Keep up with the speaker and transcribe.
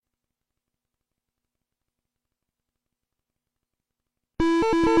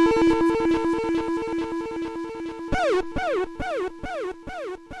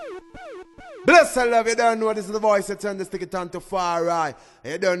Bless and love, you don't know this is the voice that turn this ticket on to far right.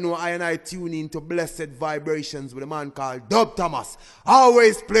 You don't know I and I tune into blessed vibrations with a man called Dub Thomas.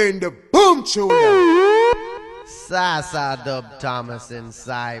 Always playing the boom tune. Sasa Dub Thomas in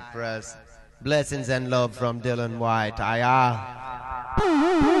Cyprus. Blessings and love from Dylan White.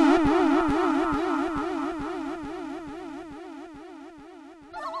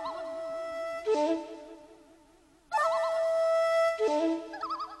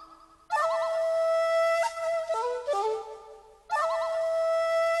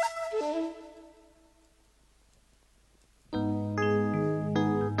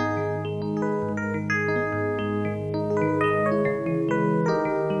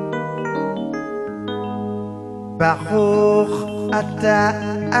 Baruch Ata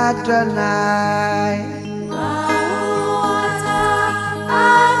Adonai, Baruch Ata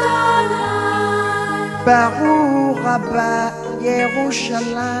Adonai, Baruch Rabba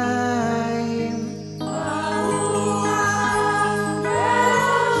Yerushalayim,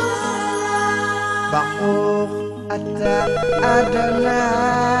 Baruch Ata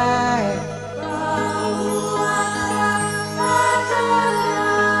Adonai,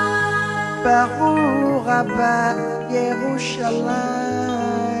 Baruch Rabba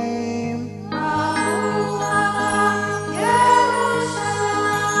Yerushalayim,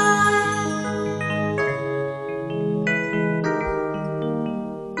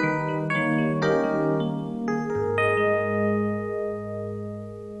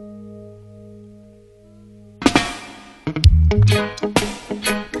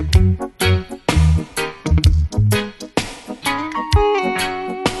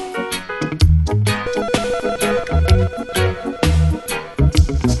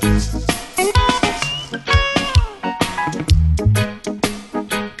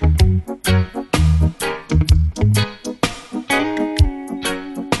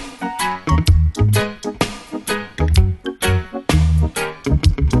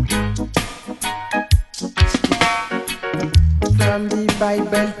 from the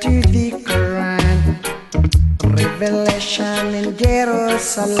Bible to the Quran, Revelation in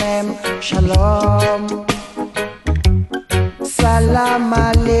Jerusalem, Shalom, Salam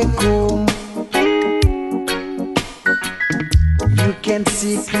Alaikum. You can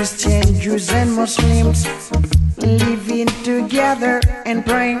see Christians, Jews and Muslims living together and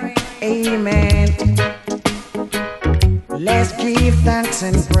praying, Amen. Let's give thanks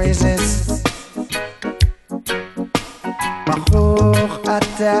and praises. Baruch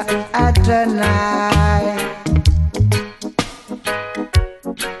Ata Adonai,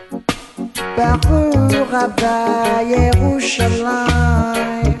 Baruch Rabba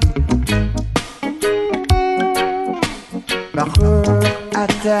Yerushalayim, Baruch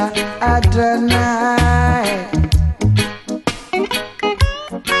Ata Adonai,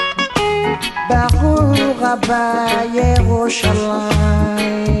 Baruch Rabba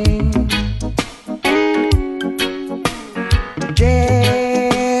Yerushalayim.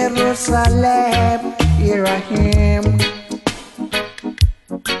 Jerusalem, here I am.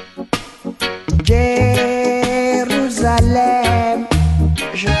 Jerusalem,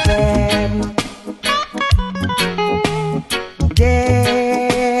 je t'aime.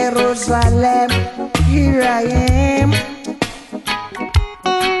 Jerusalem, here I am.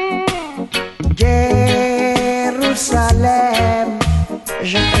 Jerusalem,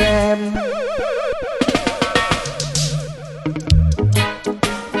 je t'aime.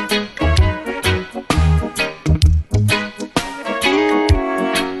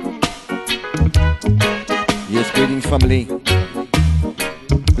 Greetings, family.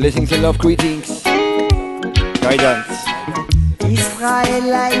 Blessings and love, greetings. Guidance.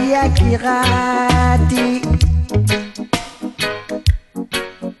 Israel Yakirati,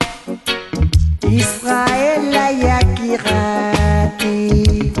 Israel Yakirati,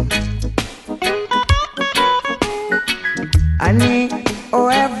 Ani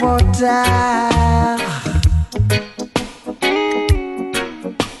Oevotar,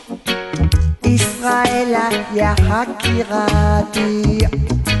 Israel Yakirati,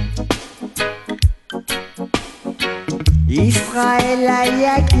 Israel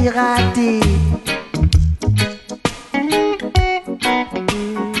Yakirati,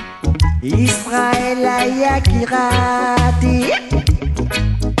 Israel Yakirati,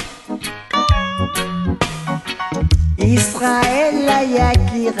 Israel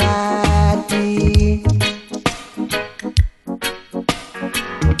Yakirati,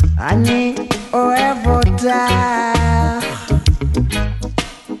 Ani Oevotar,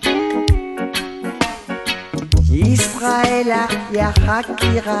 Israel Israela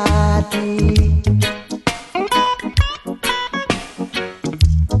Yakirati.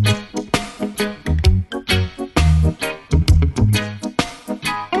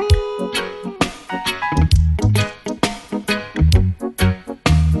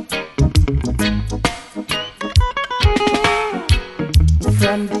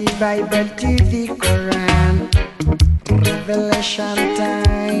 From the Bible to the Quran, Revelation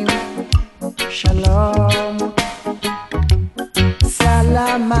time. Shalom,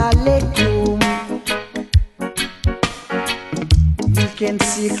 Salam Alaikum. You can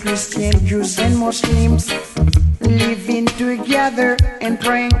see Christian, Jews and Muslims living together and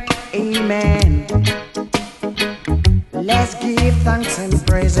praying, Amen. Let's give thanks and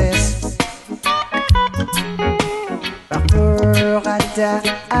praises. Baruch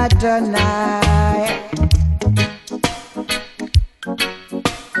Adonai,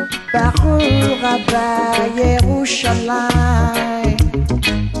 Baruch Abba Yerushalayim,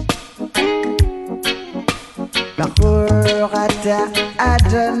 Baruch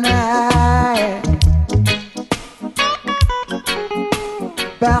Adonai,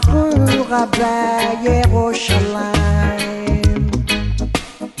 Baruch Abba Yerushalayim.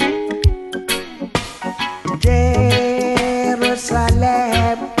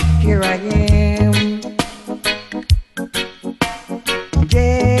 Jerusalem, here I am.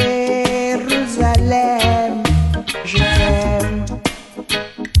 Jerusalem, je t'aime.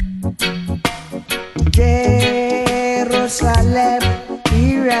 Jerusalem,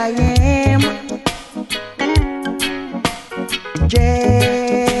 here I am.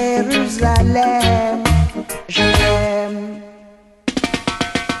 Jerusalem, je t'aime.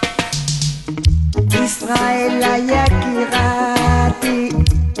 Israel Yakirati.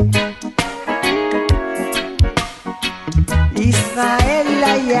 Israel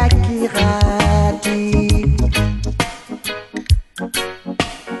Yakirati.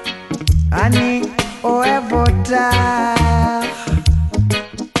 Ani oevotach.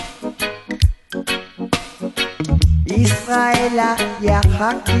 Israel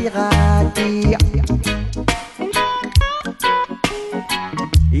Yakirati.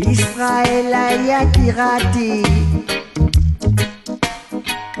 Israel Yakirati.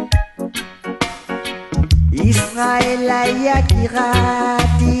 Israel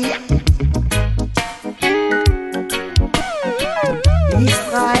Yakirati.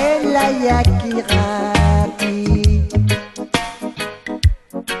 Israel Yakirati.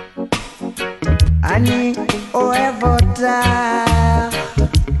 Ani oevotach.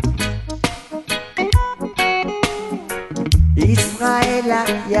 Israel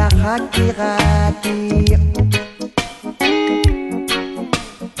Yakirati.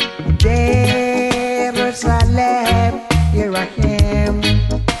 Jerusalem, here I am.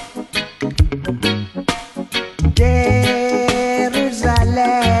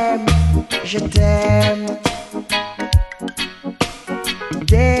 Jerusalem, je t'aime.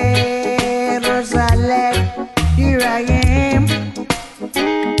 Jerusalem, here I am.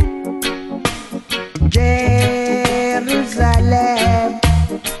 Jerusalem,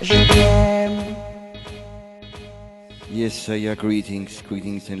 je t'aime. Yes, greetings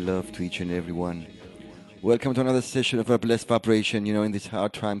and love to each and everyone. Welcome to another session of our blessed vibration. You know, in these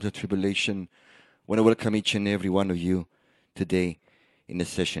hard times of tribulation, I want to welcome each and every one of you today in the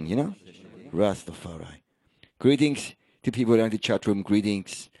session, you know? Rastafari. Greetings to people around the chat room.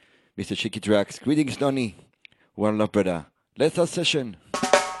 Greetings, Mr. Chicky Drax. Greetings, Nonny. One love, brother. Let's start session.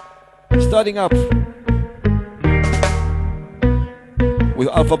 Starting up with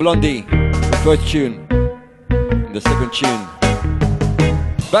Alpha Blondie, the first tune. The second tune,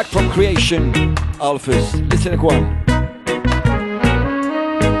 Back from Creation, Alphas. Listen to one.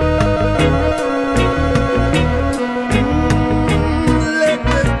 Let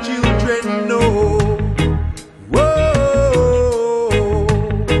the children know. Whoa.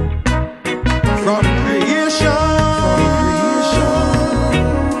 From creation.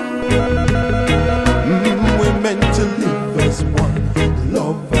 We're meant to live as one,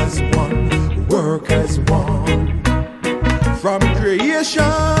 love as one, work as one. From creation,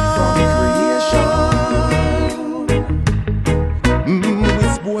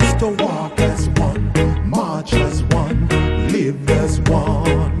 we're supposed to walk as one, march as one, live as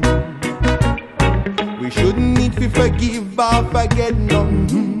one. We shouldn't need to forgive or forget none.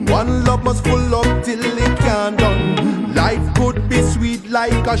 One love must full up till it can't done. Life could be sweet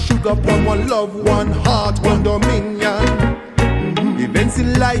like a sugar plum. One love, one heart, one dominion. Events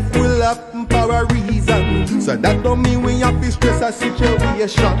in life will happen for a reason, so that don't mean we have to stress a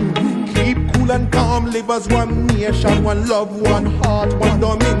situation. Keep cool and calm, live as one nation, one love, one heart, one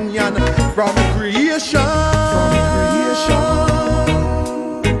dominion. From creation.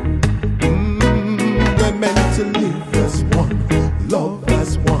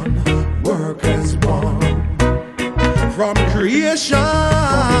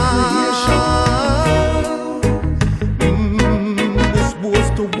 We're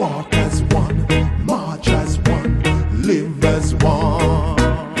supposed to walk as one, march as one, live as one.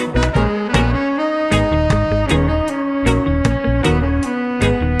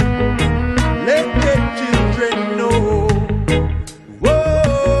 Let the children know.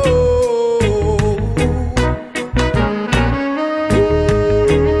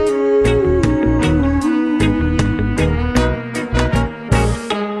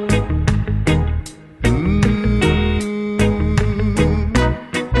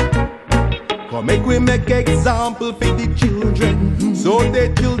 Make we make example for the children, so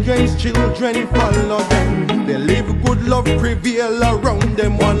the children's children follow them. They live good love prevail around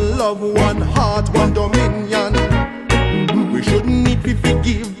them. One love, one heart, one dominion. We shouldn't need to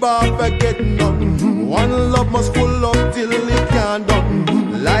forgive or forget none. One love must full up till it can't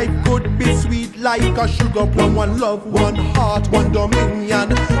done. Life could be sweet like a sugar plum. One love, one heart, one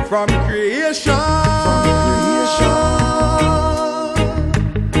dominion. From creation.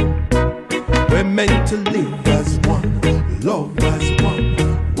 We're meant to live as one, love as one,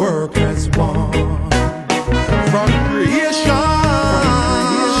 work as one. From creation,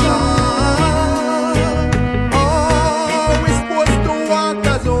 oh, we're supposed to walk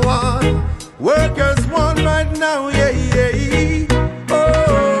as one, work as one right now, yeah, yeah. Oh,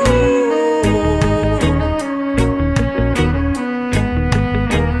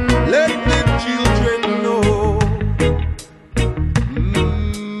 let the children know.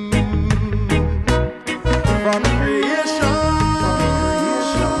 From creation,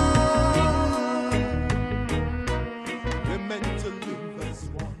 we're meant to live as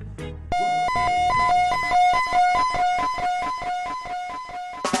one.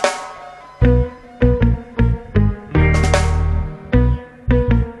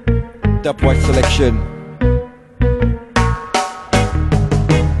 Top Watch selection.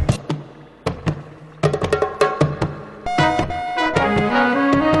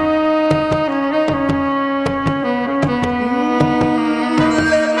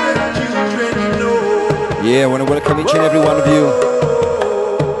 Yeah, I want to welcome each and every one of you.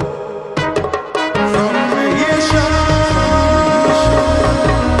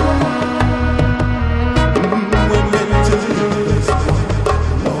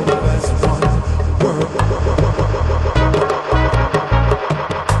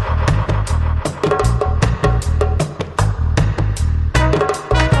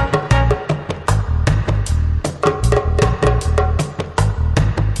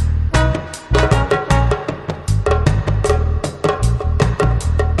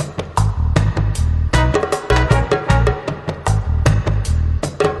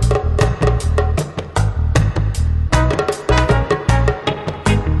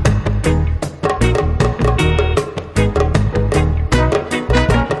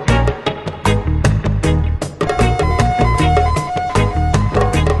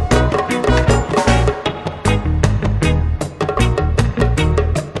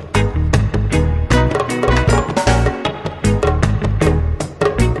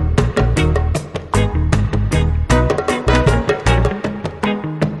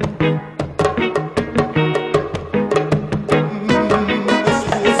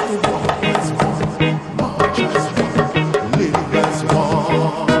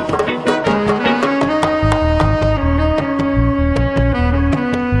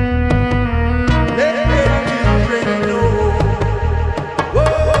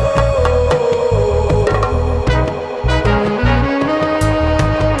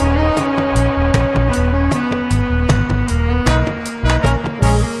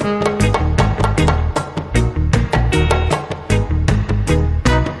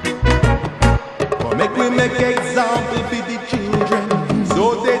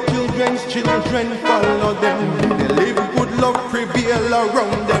 children follow them. They live good, love prevail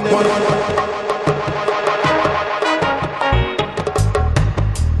around them.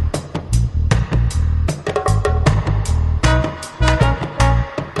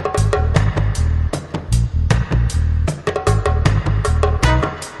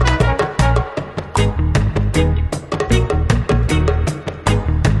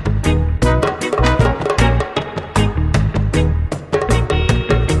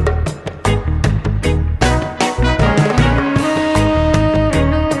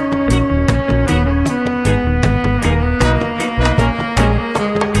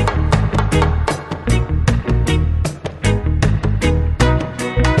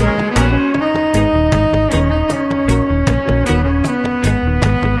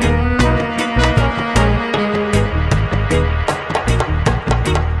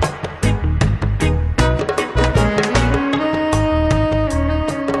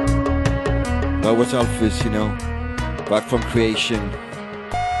 How was Alphys, you know? Back from creation.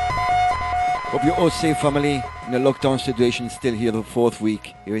 Hope you're all safe, family. In a lockdown situation, still here the 4th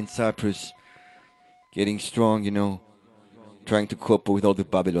week here in Cyprus. Getting strong, you know. Trying to cope with all the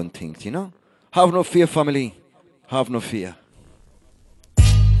Babylon things, you know? Have no fear, family. Have no fear.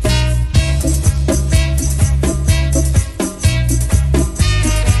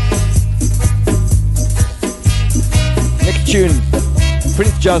 Next tune,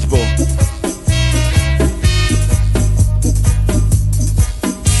 Prince Jasbo.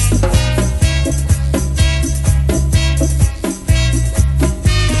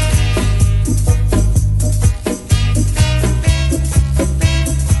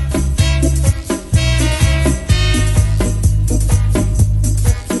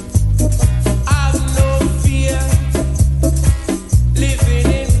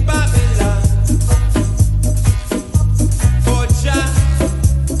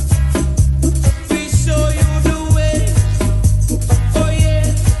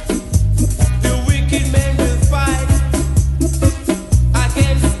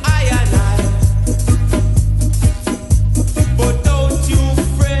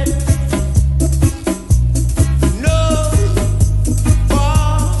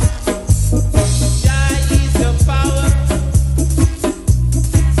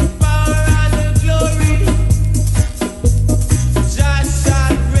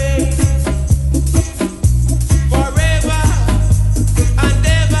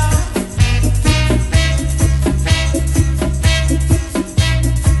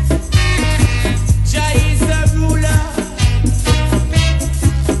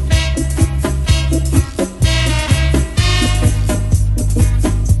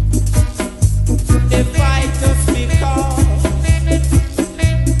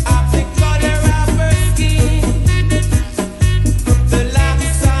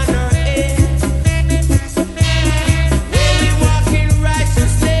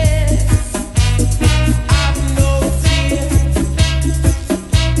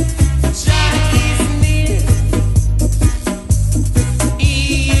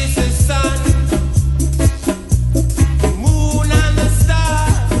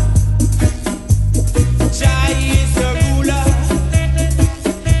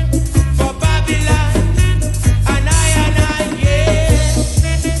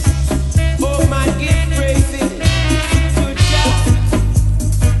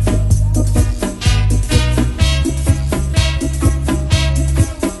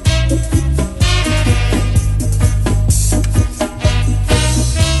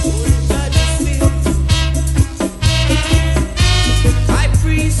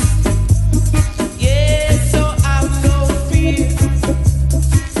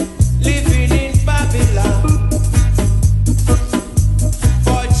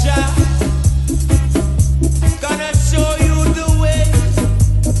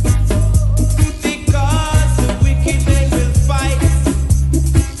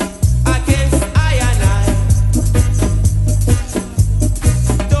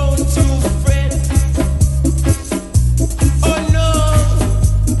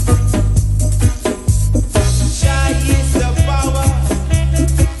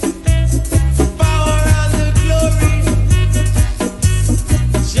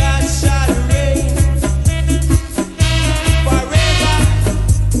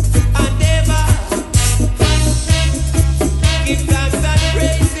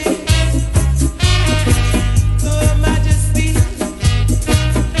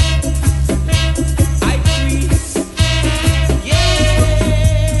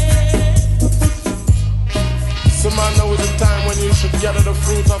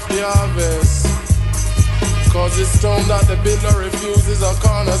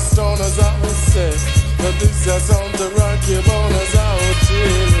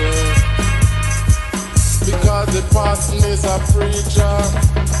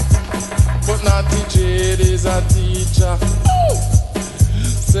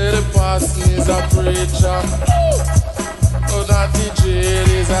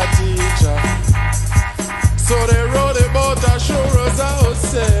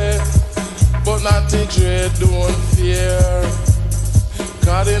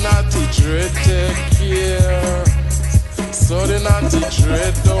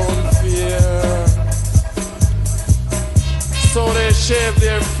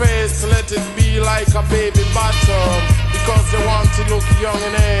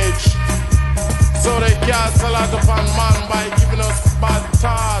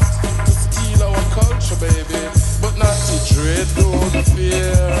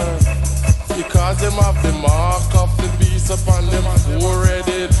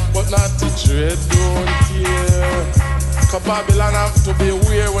 dread don't care. Cause Babylon have to be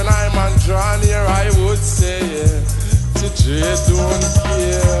aware when I'm on draw near, I would say, yeah. The dread don't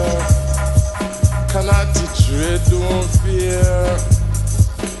care. Cannot the dread don't fear.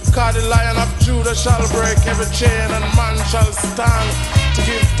 Cause the Lion of Judah shall break every chain, and man shall stand to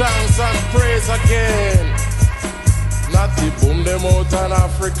give thanks and praise again. Not the boom them out in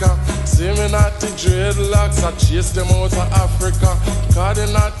Africa. See me not the dreadlocks, I chase them out of Africa. Cause they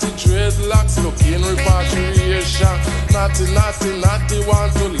not the dreadlocks looking repatriation. Natty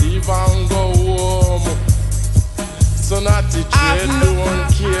want to leave and go home. So not the dread don't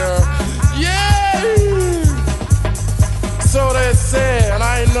care. Yeah! So they say, and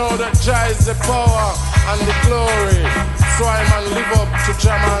I know that Jah is the power and the glory. So I man live up to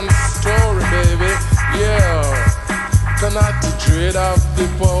Jaman's story, baby. Yeah. Cannot the dread of the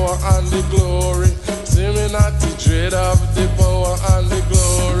power and the glory. See me not the dread of the power and the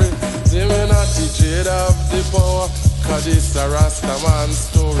glory. See me not the dread of the power. Cause it's a Rasta man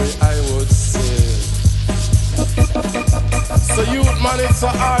story, I would say. So youth man, it's a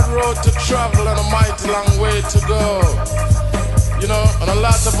hard road to travel and a mighty long way to go. You know, and a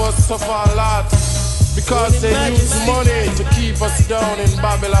lot of us suffer a lot because they use money to keep us down in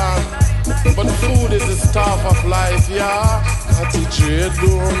Babylon. But food is the staff of life, yeah. Not the trade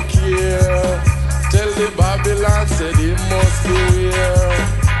don't care. Tell the Babylon, say they must beware.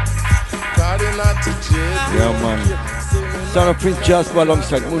 Cause they not the trade. Yeah, man. Son of Prince Jasper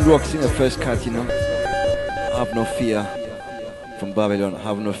alongside Moonrocks in the first cut, you know. Have no fear from Babylon,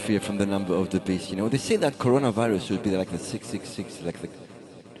 have no fear from the number of the beast. You know, they say that coronavirus will be like the 666, like the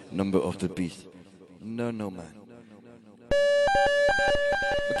number of the beast. No, man.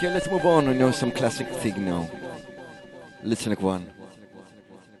 Okay, let's move on. You know, some classic thing now. Listen, like one.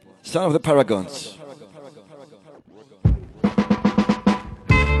 Son of the Paragons.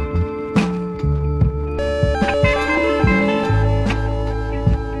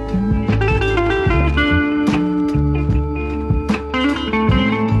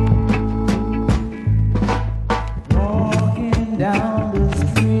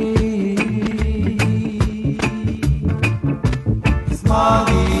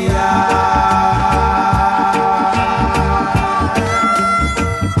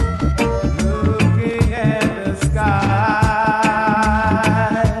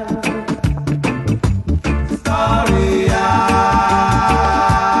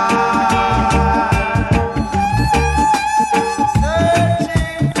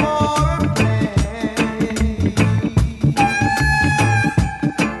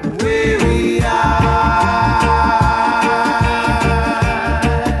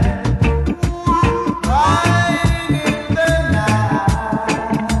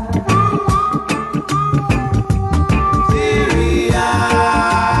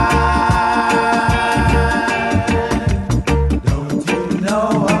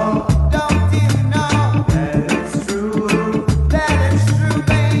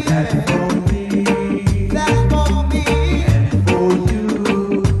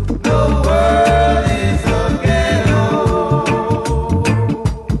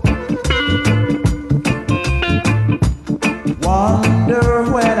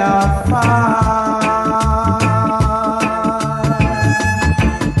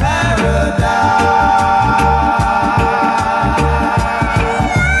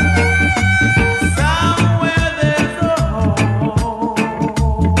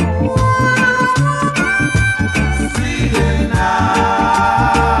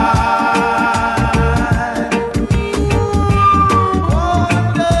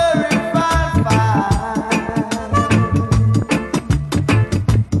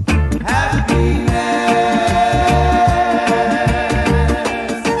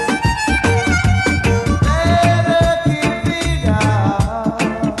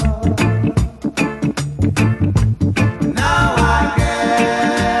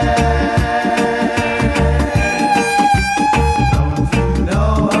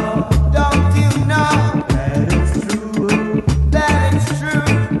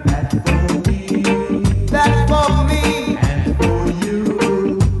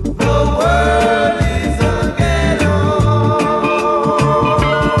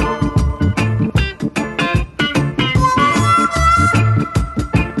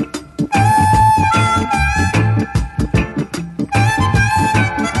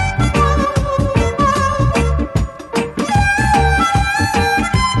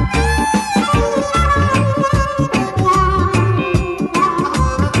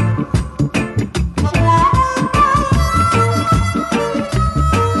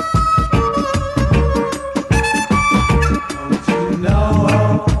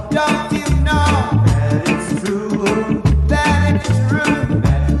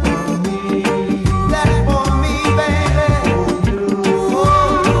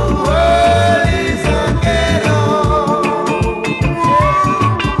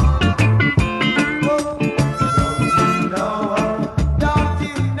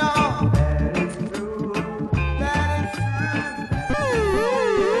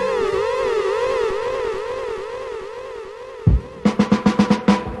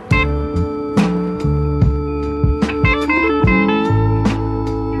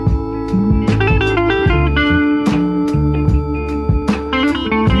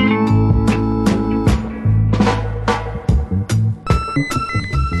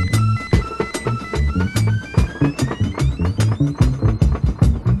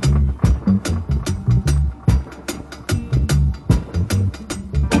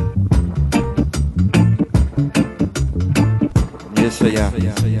 yeah.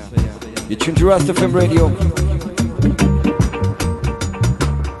 You're tuned to Rasta FM Radio.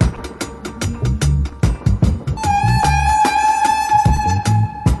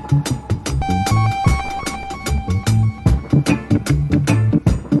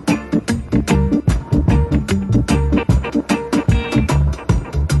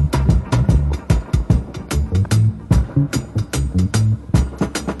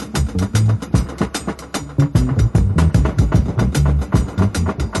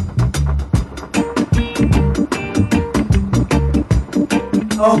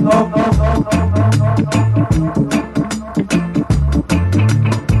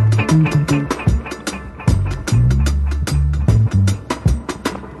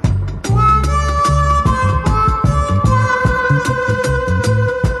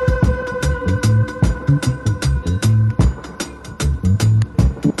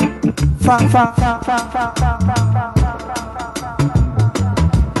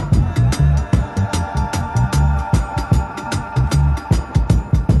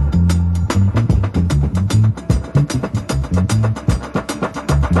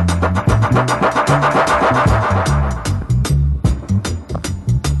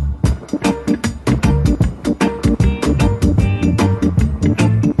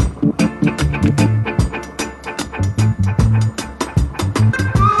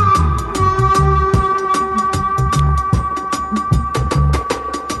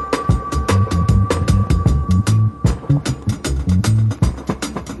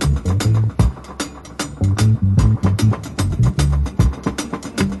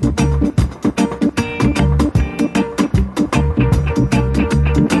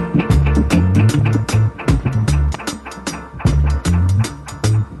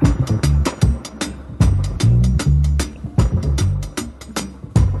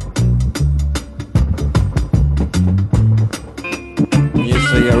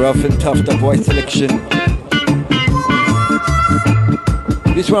 Rough and tough, the voice selection.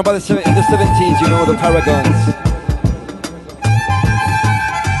 This one about in the 70s, you know, the Paragons.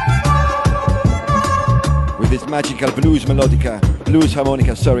 With this magical blues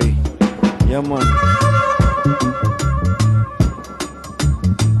harmonica, sorry. Yeah, man.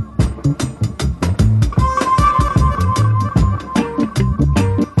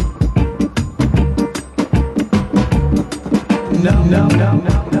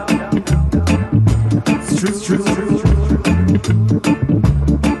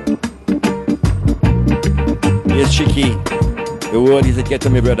 Yes, Chicky. The word is a get to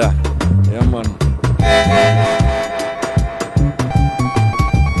me, brother. Yeah, man.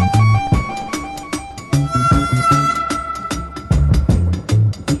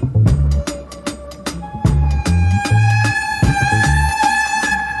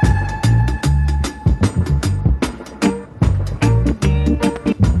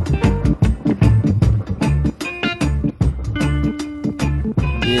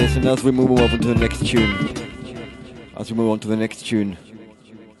 Yes, and as we move on to the next tune,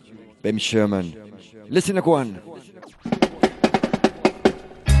 Ben Sherman. Listen to one.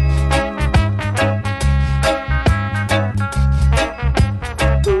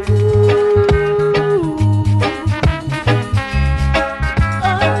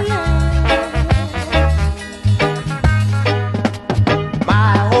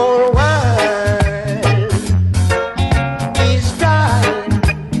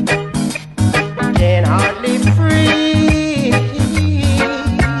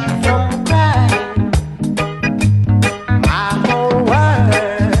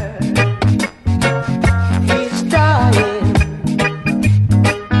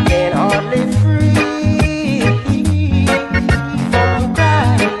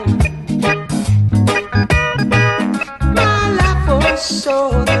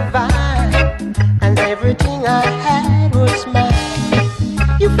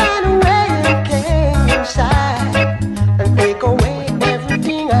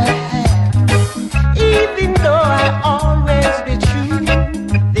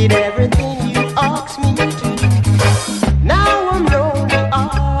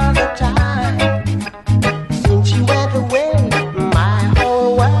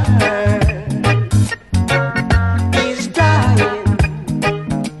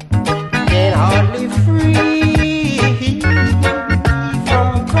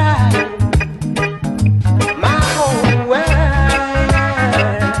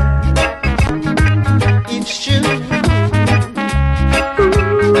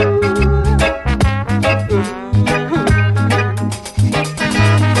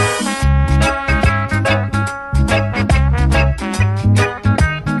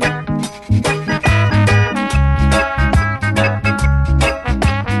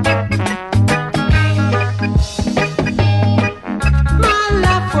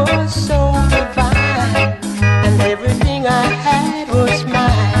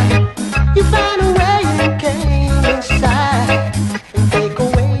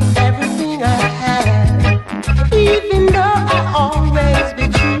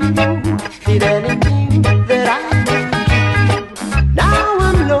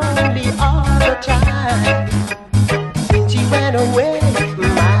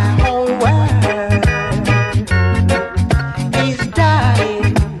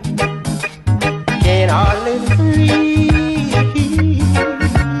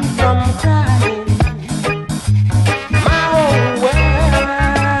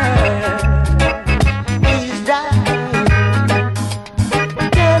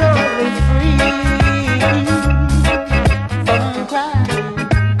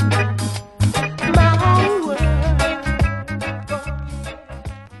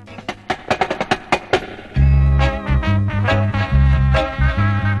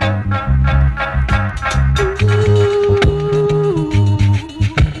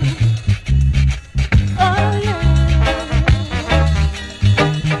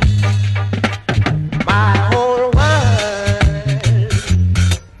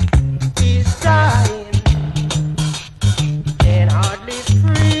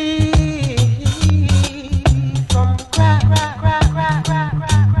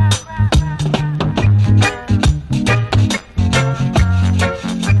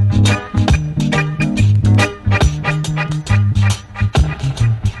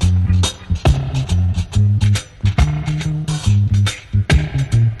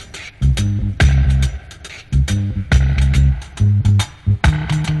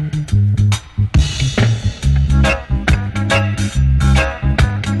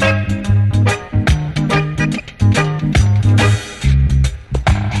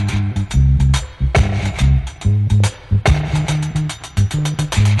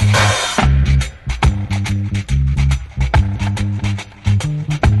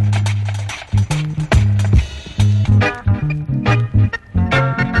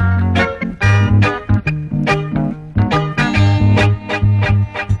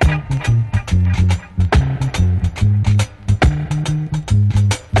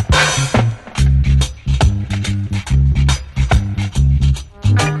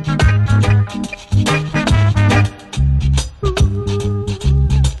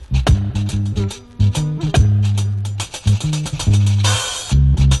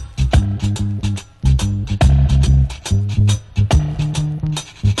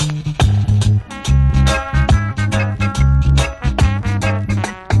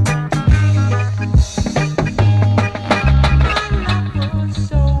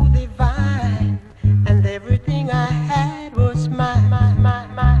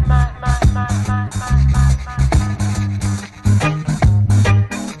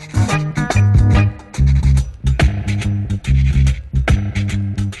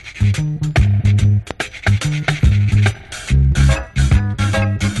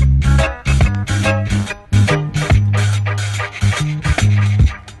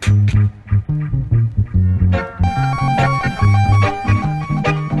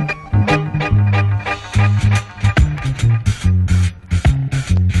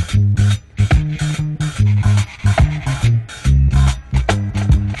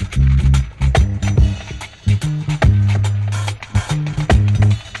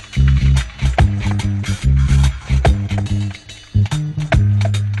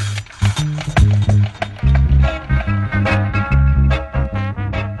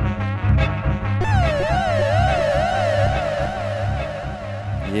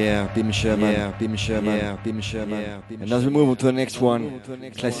 Bim Sherman. Bim Sherman. Bim Sherman. And as we move on to the next one,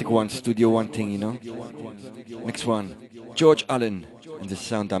 classic one, Studio One thing, you know. Next one, George Allen and the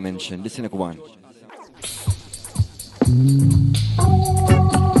Sound Dimension. Listen to one.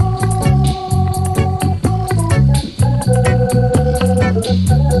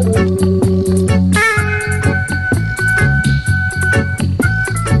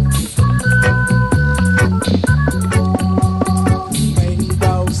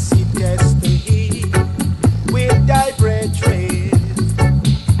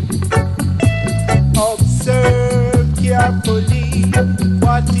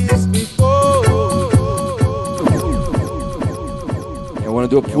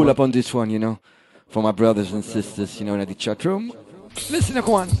 Do a pull up on this one, you know, for my brothers and sisters, you know, in the chat room. Listen to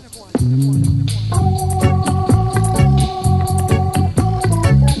one.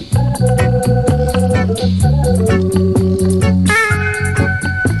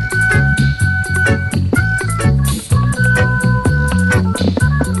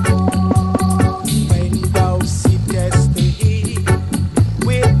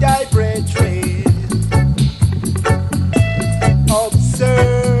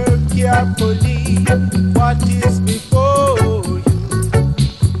 What is before you?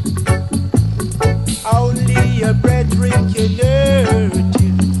 Only a brethren can hurt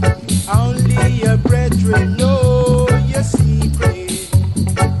you. Only a brethren know your secret.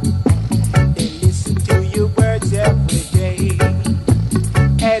 They listen to your words every day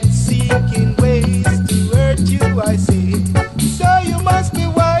and seeking ways to hurt you, I say. So you must be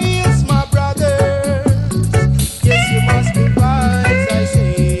wise, my brothers. Yes, you must be wise, I say.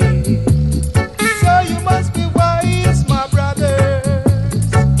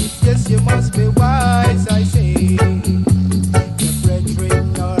 You must be wise, I say. Your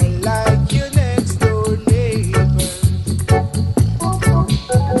brethren are like your next door neighbors.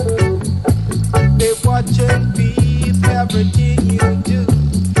 They watch and peep everything you do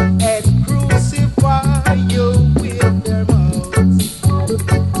and crucify you with their mouths.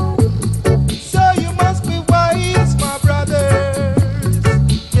 So you must be wise, my brothers.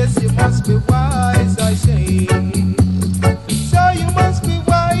 Yes, you must be wise, I say. So you must be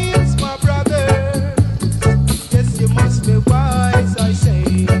wise, my brother. Yes, you must be wise, I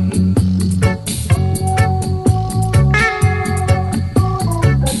say.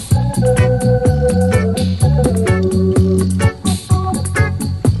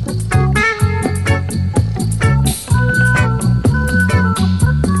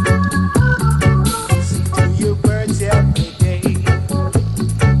 Listen to your words every day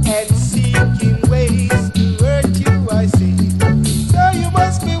and seeking ways to hurt you, I say. So you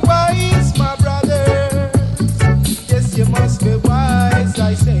must be wise, my brother. Yes, you must be wise,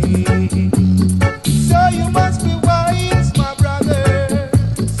 I say. So you must be wise, my brother.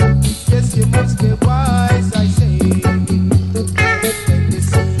 Yes, you must be wise, I say. When they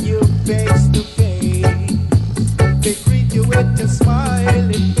see you face to face, they greet you with a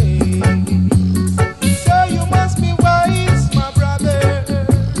smiling face. So you must be wise, my brother.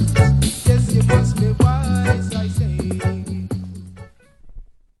 Yes, you must be wise, I say.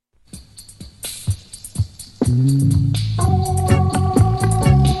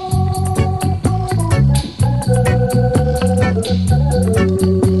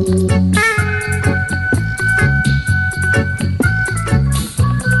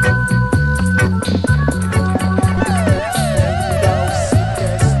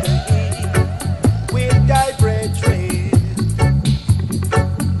 With thy brethren,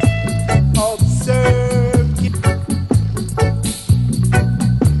 observe.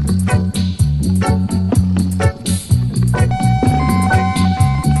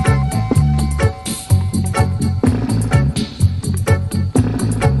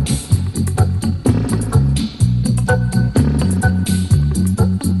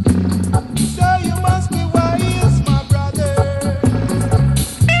 So you must be wise, my brother.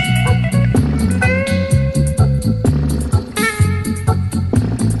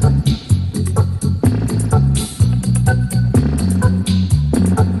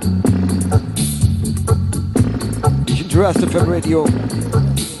 Listen to Rastafari Radio.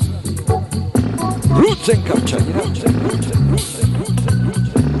 Roots and culture, you know.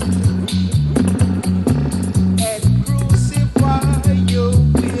 And crucify you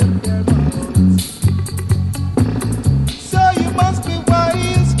with their mouths. So you must be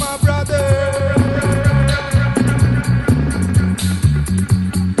wise, my brother.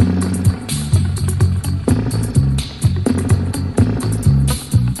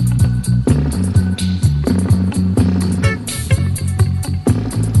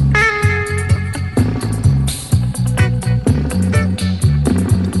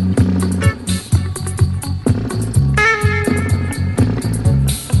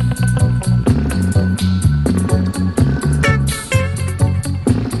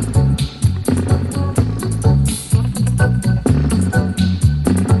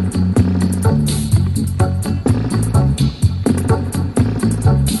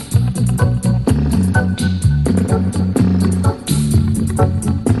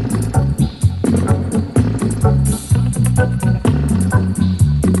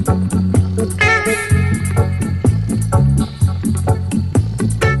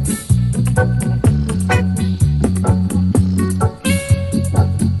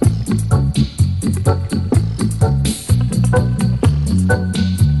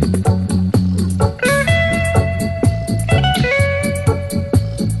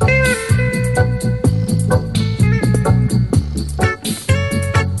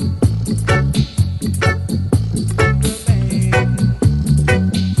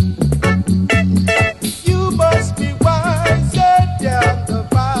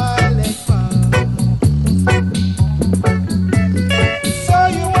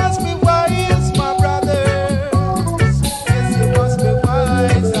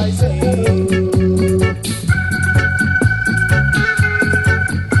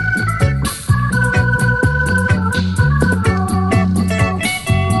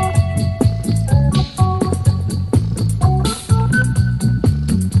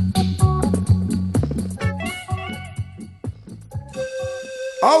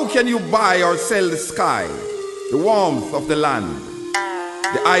 How can you buy or sell the sky, the warmth of the land?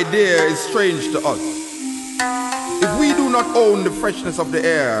 The idea is strange to us. If we do not own the freshness of the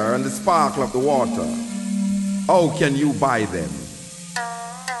air and the sparkle of the water, how can you buy them?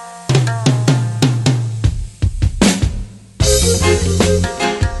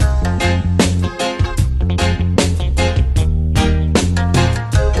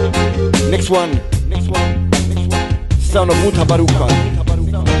 Next one. Sound of Mutabaruka.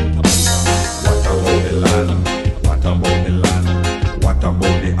 What about the land? What about the land? What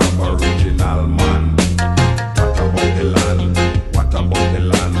about the Aboriginal man? What about the land? What about the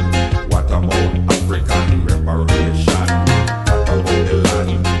land? What about African reparation? What about the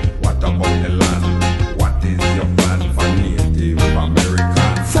land? What about the land? What is your plan for Native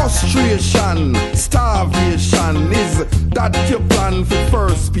Americans? Frustration, starvation, is that your plan for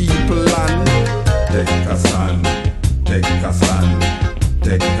first people land? Take a stand, take a stand,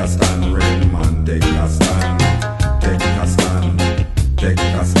 take a stand, red man, take a stand, take a stand, take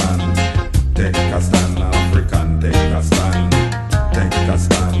a stand, take a stand, African, take a stand, take a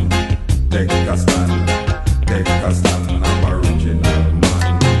stand, take a stand, take a stand, Aboriginal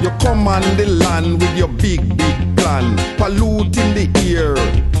man. You command the land with your big plan, polluting the air,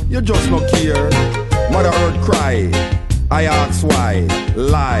 you just no care. Mother Earth cry, I ask why,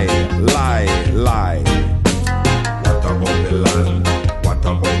 lie, lie, lie. What about the land? What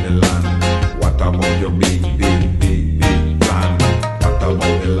about the land? What about your big plan? What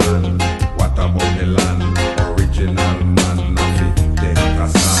about the land? What about the land? Original man, nothing, take a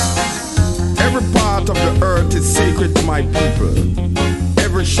stand. Every part of the earth is sacred to my people.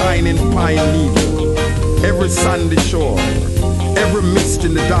 Every shining pine needle, every sandy shore, every mist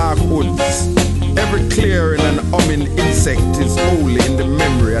in the dark woods, every clearing and humming insect is holy in the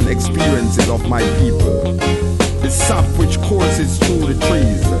memory and experiences of my people. The sap which courses through the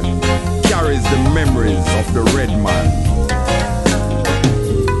trees carries the memories of the red man.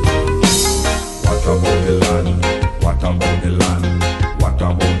 What about the land? What about the land? What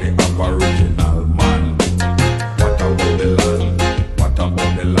about the Aboriginal man? What about the land? What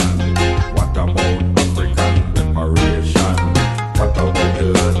about the land? What about African reparation? What about the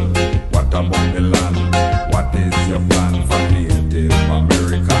land? What about the land? What is your plan for Native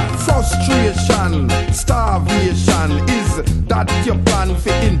Americans? Frustration, starvation, is that your plan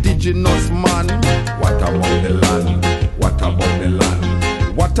for indigenous man? What about the land? What about the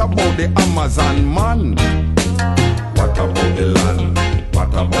land? What about the Amazon man? What about the land?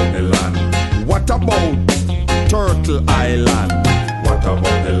 What about the land? What about Turtle Island? What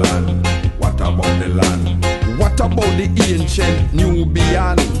about the land? What about the land? What about the ancient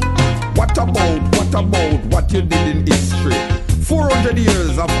Nubian? What about what you did in history? 400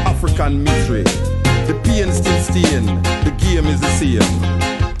 years of African misery. The pain still staying, the game is the same.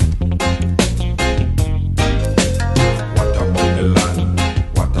 What about the land?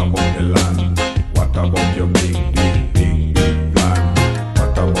 What about the land? What about your big plan?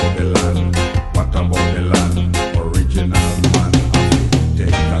 What about the land? What about the land? Original man,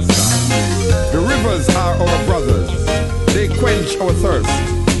 take a stand. The rivers are our brothers, they quench our thirst.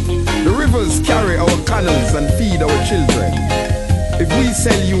 The rivers carry our canals and feed our children. If we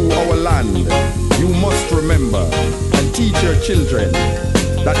sell you our land, you must remember and teach your children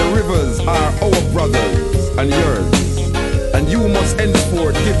that the rivers are our brothers and yours. And you must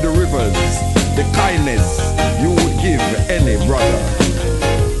henceforth give the rivers the kindness you would give any brother.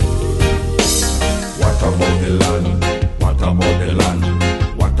 What about the land? What about the land?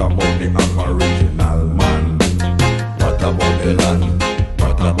 What about the Aboriginal man? What about the land?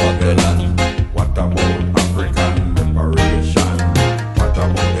 What about the land? What about African reparation? What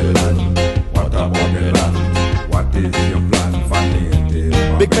about the land? What about the land? What is your plan for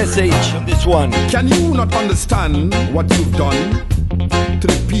Native? Big message on this one. Can you not understand what you've done to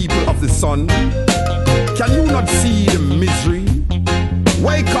the people of the sun? Can you not see the misery?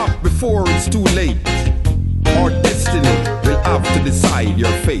 Wake up before it's too late, or destiny will have to decide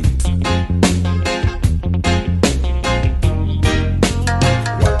your fate.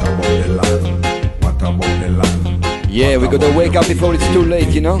 What about the land? What about the land? Yeah, we gotta wake up before it's too late,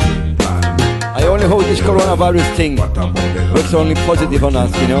 you know? I only hope this coronavirus thing works only positive on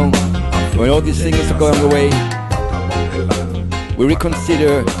us, you know? When all these things are going away, we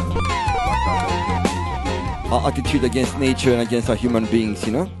reconsider our attitude against nature and against our human beings,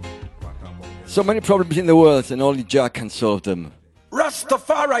 you know? So many problems in the world and only Jah can solve them.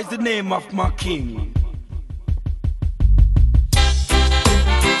 Rastafari is the name of my king.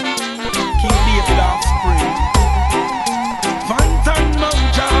 King David offspring. Phantom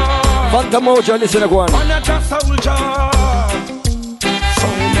Moja. Phantom Moja, listen to one. Another soldier.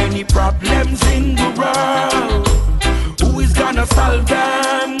 Sound many problems in the world. Who is gonna solve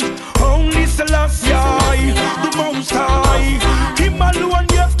them? Only Selassie, the Most High. Him alone,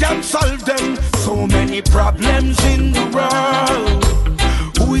 yes, can solve them. So many problems in the world.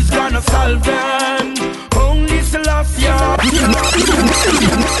 Who is gonna solve them? Only Selassie.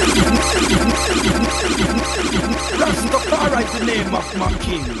 Rastafari is the name of my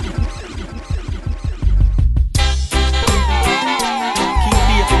king. King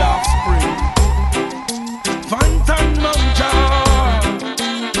David offspring. Phantom Mounja,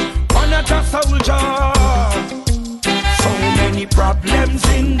 one of the soldier. So many problems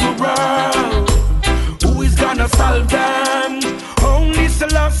in the world. Who is gonna solve them? Only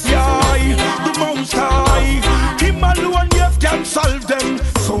Selassie, the Most High. Him alone, yes, can solve them.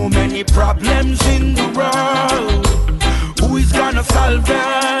 So many problems in the world. Who is gonna solve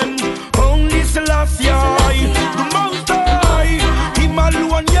them? Only Selassie, the Most High. Him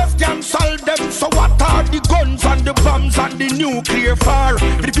alone, yes, can solve them. So what are the guns and the bombs and the nuclear fire?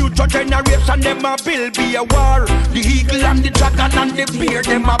 For the future generation, them a build be a war. The eagle and the dragon and the bear,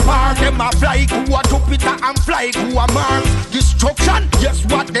 them a bar. Them a fly who a Jupiter and fly who a Mars. Destruction, yes,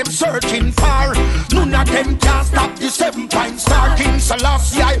 what them searching for. None of them can stop the 7-point star. King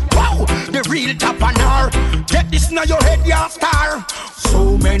Selassie, wow, the real top and R. Get this now your head, ya star.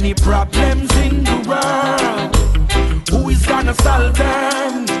 So many problems in the world. Who is gonna solve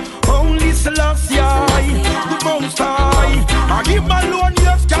them? Only Selassie, the Most High. And him alone,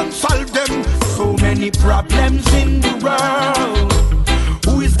 yes, can solve them. So many problems in the world.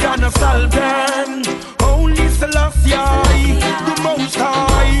 Who is gonna solve them? Only Selassie, the Most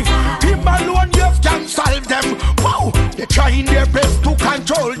High. Him alone, yes, can solve them. Wow, they're trying their best to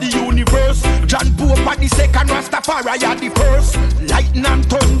control the universe. John Pope at the second, Rastafari at the first. Lightning and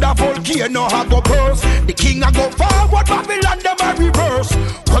thunder, volcano a go burst. The king a go forward, Babylon them a reverse.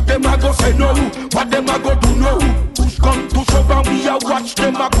 What them a go say no? What them a go do no? Push come to shove and we a watch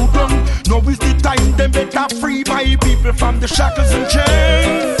them a go down. Now is the time them better free my people from the shackles and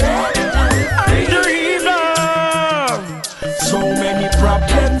chains. And the evil. So many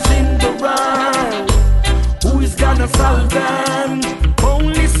problems in the world. Who is gonna solve them?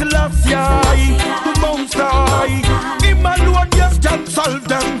 Only Selassie, the Most High. Him alone, yes, can solve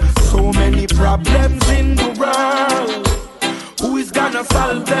them. So many problems in the world. Who is gonna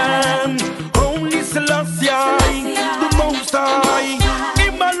solve them? Only Selassie, the Most High.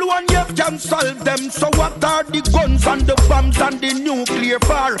 Him alone, yes, can solve them. So what are the guns and the bombs and the nuclear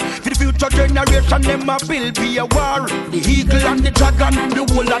fire? For the future generation, them a build be a war. The eagle and the dragon, the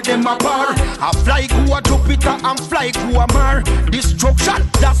whole of them a bar. A fly go a Jupiter and fly go a Mars. Destruction,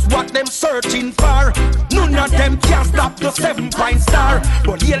 that's what them searching for. None of them can stop the 7-point star.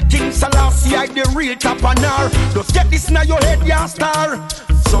 But here King Selassie, the real top and R. Just get this now your head, ya star.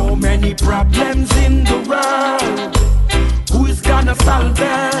 So many problems in the world. Who is gonna solve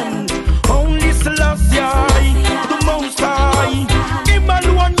them? Only Selassie, the Most High. Him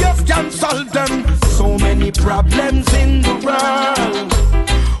alone, yes, can solve them. So many problems in the world.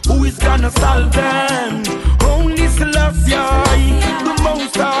 Who is gonna solve them? Only Selassie, the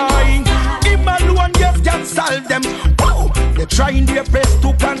Most High. Him alone, yes, can solve them. Wow, they're trying their best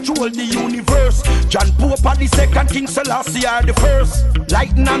to control the universe. John Pope are the second, King Selassie are the first.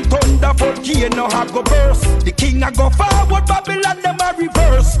 Lightning and thunder, volcano a go burst. The king a go forward, Babylon them a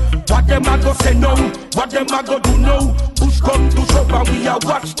reverse. What them a go say no? What them a go do no? Push come to shove and we a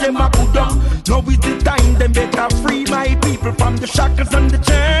watch them a go down. Now is the time them better free my people from the shackles and the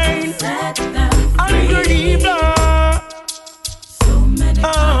chains. And the evil.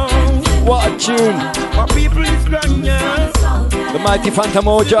 What a tune! My people is gone, yeah. The mighty Phantom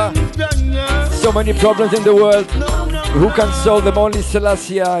Moja. So many problems in the world. Who can solve them? Only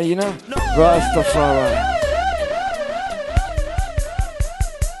Selassie, you know? Rastafari.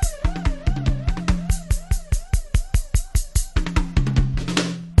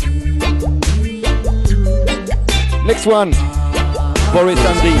 Next one, Boris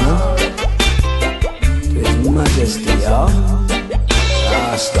Andy. His Majesty,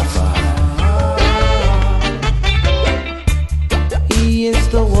 Rastafari. He is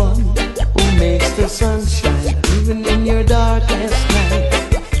the one who makes the sun shine, even in your darkest night.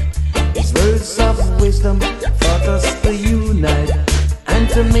 His words of wisdom taught us to unite and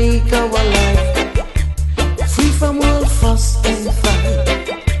to make our life free from all fuss and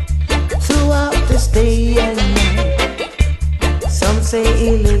fight. Throughout this day and night, some say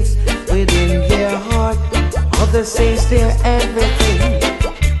he lives within their heart, others say they're everything.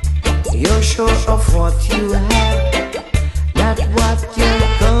 You're sure of what you have, not what you're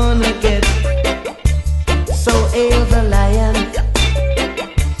gonna get. So hail the lion,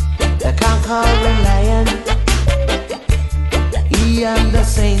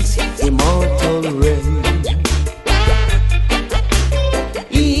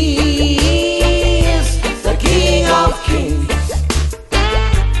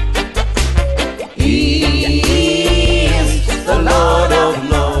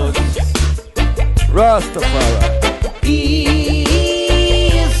 Rastafari. He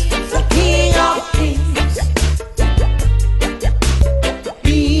is the King of Kings.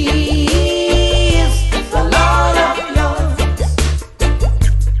 He is the Lord of Lords.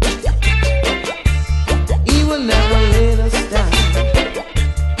 He will never let us down.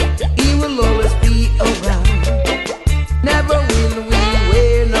 He will always be around. Never will we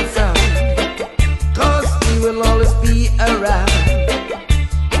wear no frown. 'Cause he will always be around.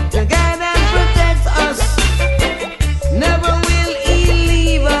 To guide and protect us. Never will he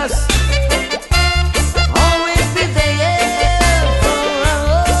leave us. Always be there for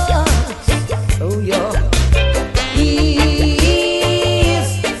us. Oh yeah. He is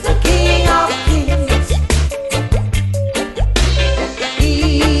the King of Kings. He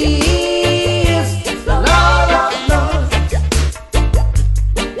is the Lord of Lords.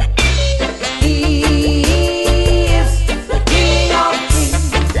 He is the King of Kings.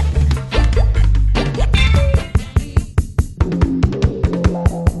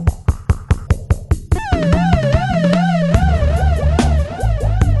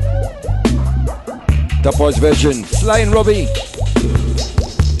 The boys version. Sly and Robbie.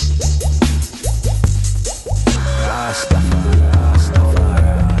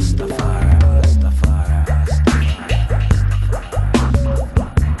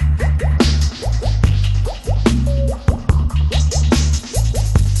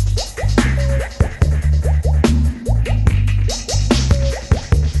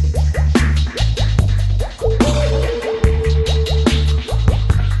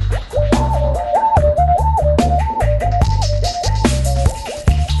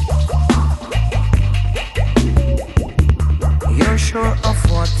 You're sure of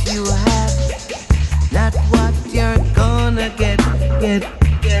what you have, not what you're gonna get.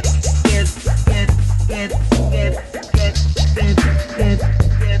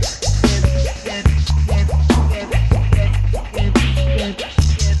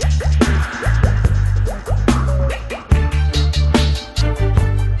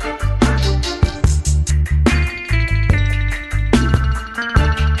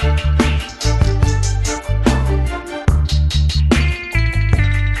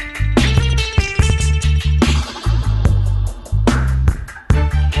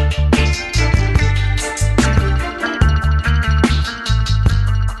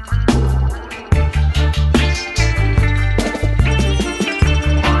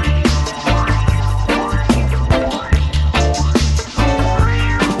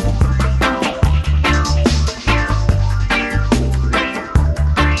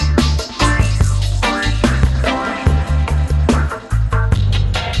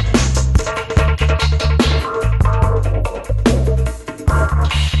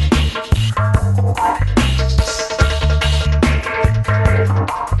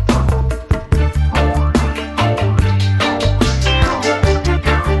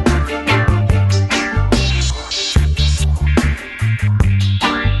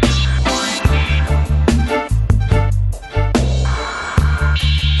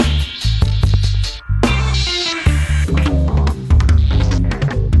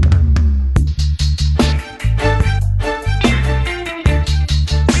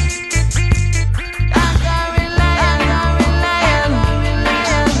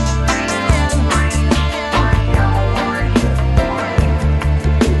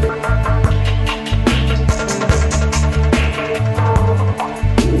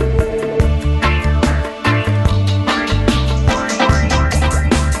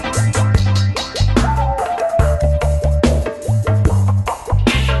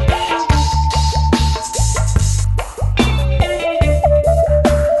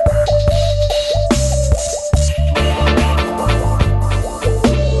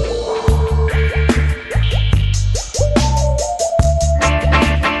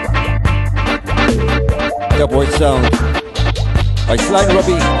 Boy sound by Sly and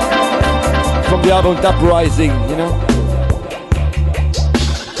Robbie from the album Uprising, you know.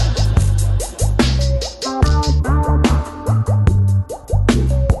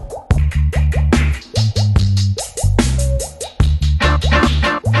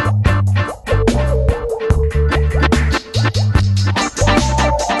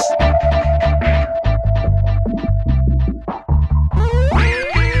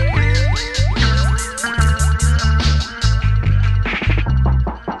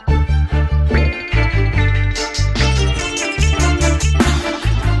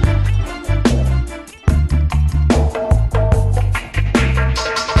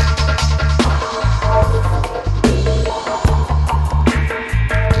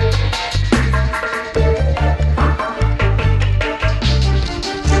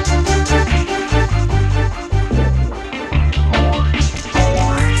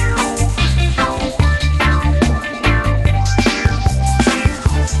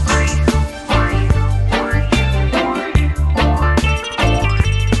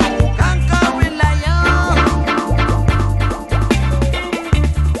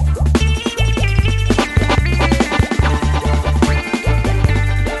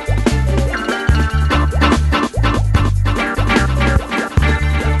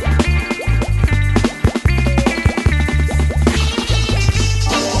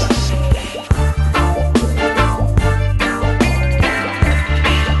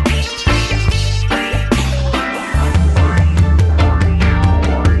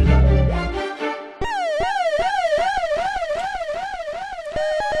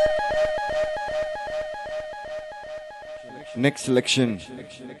 next selection,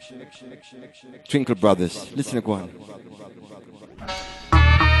 Twinkle Brothers. Listen to one.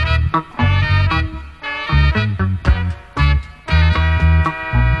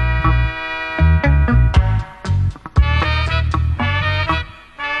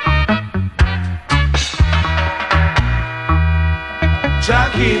 Jah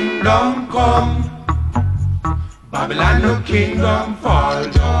kingdom come, Babylon your kingdom fall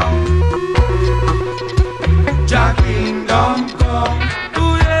down. Jah kingdom come,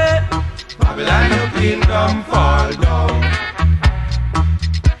 ooh yeah, Babylon your kingdom fall down.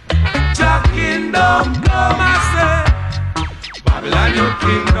 Jah kingdom come, I say, Babylon your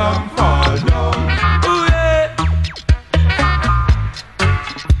kingdom fall down. Ooh yeah,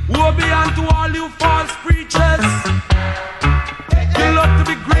 woe be unto all you false preachers. You love to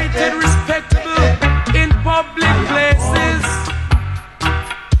be great and respectable in public places.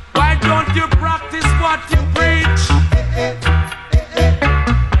 Why don't you practice what you preach?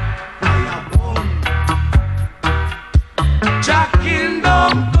 Jah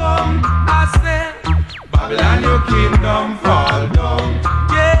kingdom come, I say, Babylon your kingdom fall down.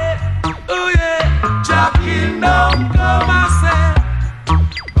 Yeah, oh yeah, Jah kingdom come, I say,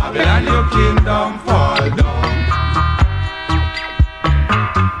 Babylon your kingdom fall down.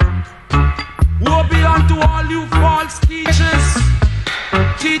 Woe be unto all you false teachers,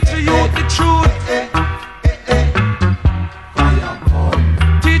 teach the youth the truth,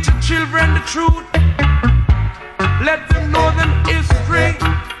 teach the children the truth, let them know them history,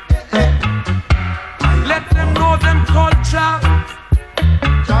 let them know them culture.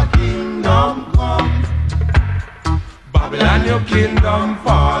 Jah kingdom come, Babylon your kingdom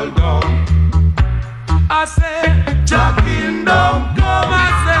fall down. I say, Jah kingdom come, I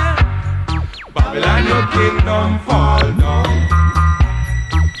say, Babylon your kingdom fall down.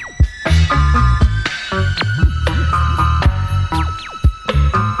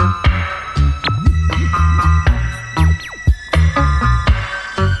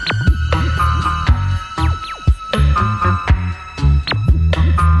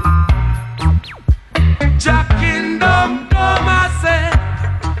 Jah kingdom come, I say,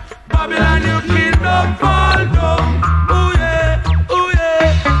 Babylon your kingdom fall down. Ooh yeah,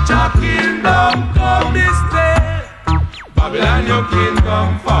 Jah kingdom come this day, Babylon your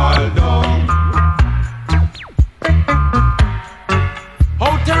kingdom fall down.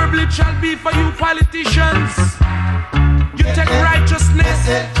 How terrible it shall be for you politicians. You take righteousness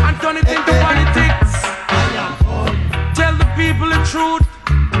and turn it into politics. Tell the people the truth.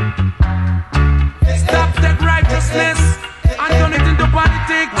 Stop take righteousness and turn it into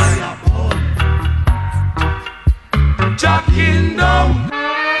politics. Jah kingdom.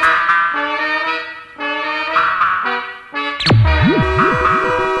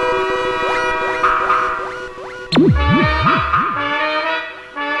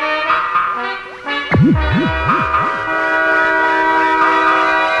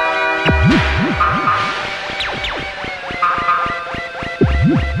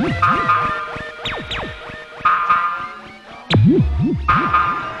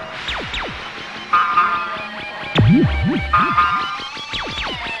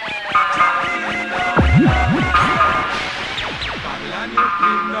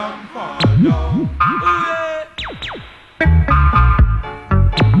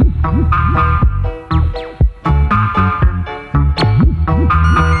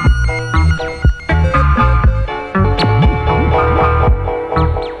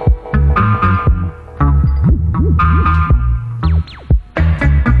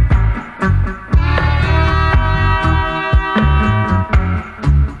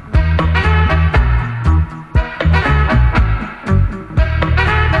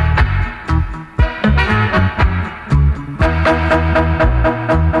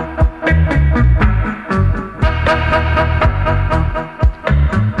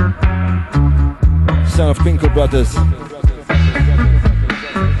 Twinkle Brothers.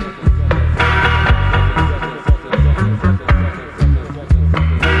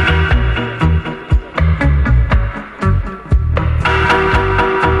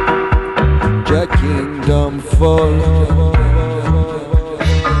 Jah kingdom fall,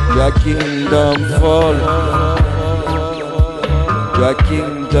 Jah kingdom fall, Jah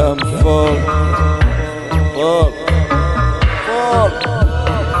kingdom fall, fall, fall.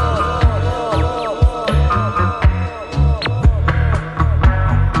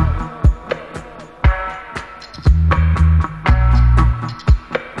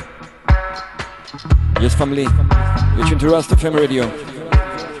 Yes, family, you're tuned to Rasta FM Radio.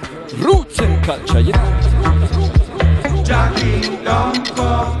 Roots and culture, yeah. Jah kingdom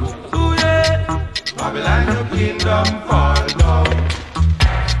come, ooh yeah. Babylon, your kingdom fall down.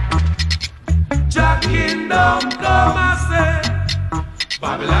 Jah kingdom come, I say.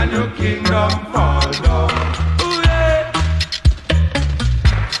 Babylon, your kingdom fall down. Ooh, yeah.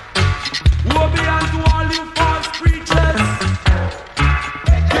 Woe be unto all you false preachers.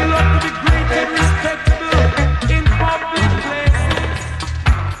 You love to be great and respectable in public places.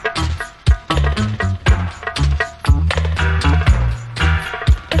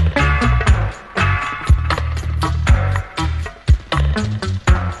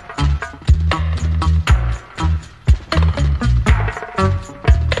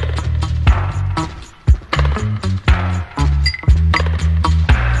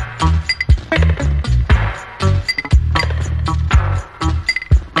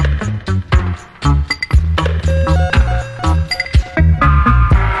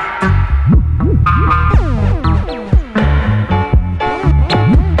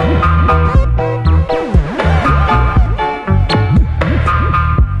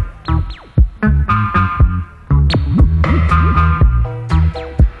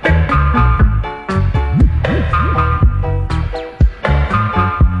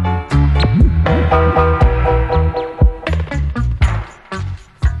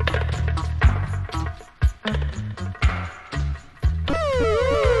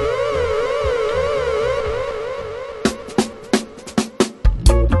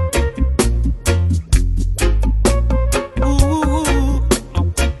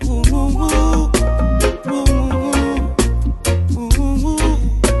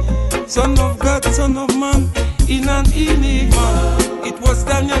 Son of God, son of man, in an enigma. It was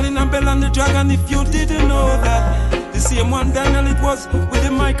Daniel in a bell and the dragon, if you didn't know that. The same one Daniel it was with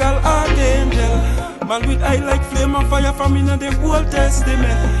the Michael Archangel. Man with eye like flame of fire from in the Old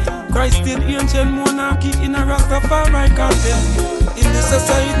Testament. Christ in ancient monarchy in a Rastafari content. In the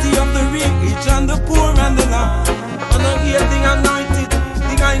society of the rich and the poor and the lamb. And I hear the anointed,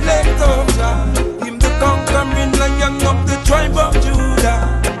 the guy left of Jah. Him the conquering lion of the tribe of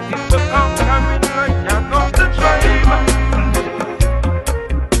Judah. Him the conquering lion of the tribe.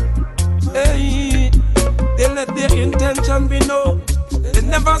 Hey, they let their intention be known. They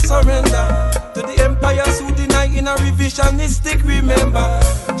never surrender to the empires who deny in a revisionistic remember.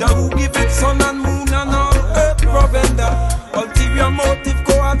 Jah who give it sun and moon and all earth provender. Ulterior motive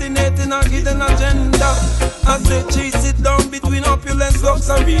coordinating a hidden agenda. As they chase it down between opulence,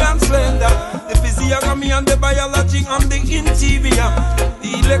 luxury and splendor. The physiognomy and the biology and the interior.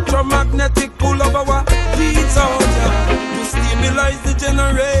 The electromagnetic pull of our deeds out to stabilize the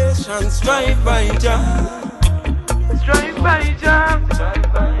generation. Strive by Jah. Strive by Jah.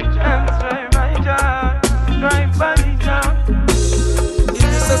 Strive by Jah. Strive by Jah. Strive by Jah. In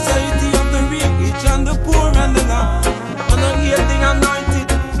the society of the rich and the poor and the lamb. And I hear the anointed,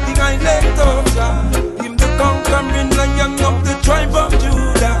 the guy left of Jah. Him the conquering lion of the tribe of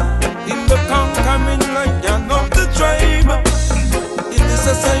Judah. Him the conquering lion of the tribe. In the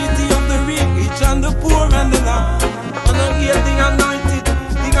society of the rich and the poor and the lamb. And I hear the anointed,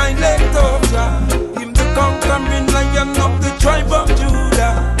 the guy left of Jah. Him the conquering lion of the tribe of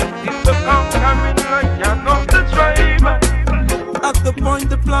Judah. Him the conquering lion of the tribe. At the point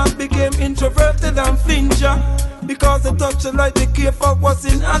the plant became introverted and fincher. Because the touch of light they care for was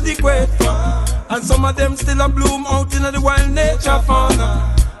inadequate for. And some of them still a bloom out in the wild nature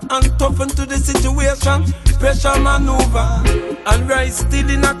fauna. And toughen to the situation, special maneuver. And rise still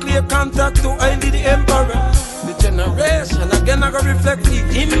in a clear contact to Haile the Emperor. The generation again I go reflect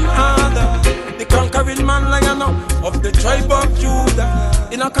him harder. The conquering man lion of the tribe of Judah.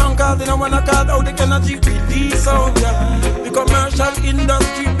 In a conquer, they don't wanna call out the energy release out ya. The commercial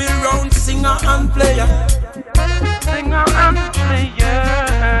industry build round singer and player. Singer and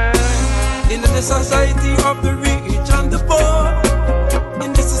player. In the society of the rich and the poor.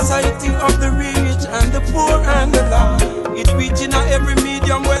 In the society of the rich and the poor and the lost. It reaching every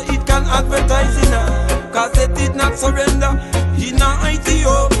medium where it can advertise in a. Cause they did not surrender in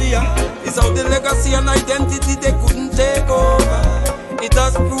Ethiopia. It's how the legacy and identity they couldn't take over. It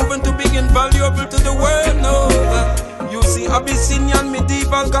has proven to be invaluable to the world over. You see Abyssinian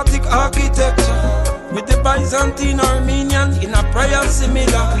medieval Gothic architecture with the Byzantine Armenian in a prayer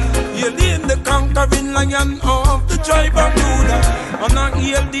similar. You'll in the conquering lion of the tribe of Judah. And I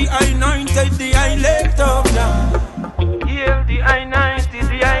heal the I-90, the I left of Jah. Heal the I-90,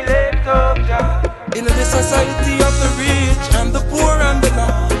 the I left of Jah. In the society of the rich and the poor and the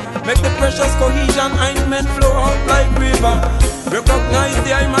lost. Make the precious cohesion ointment flow out like river. Recognize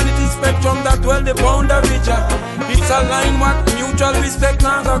the humanity spectrum that dwell the boundary Jah. It's a line what mutual respect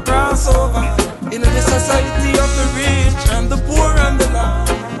not a crossover. In the society of the rich and the poor and the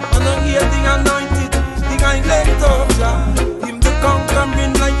lost. And I hear the anointed, I let of Jah. Him the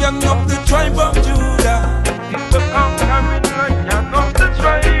conquering lion of the tribe of Judah. Him the conquering lion of the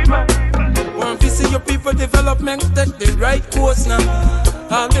tribe. Want to see your people development take the right course now.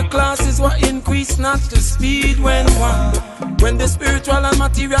 All the classes were increased, not the speed when one. When the spiritual and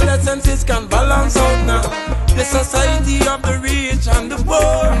material essences can balance out now. The society of the rich and the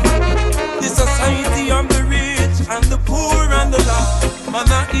poor. The society of the rich and the poor and the lost. Man,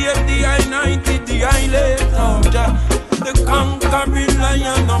 I hear the I-90, the I-late of Jah. The conquering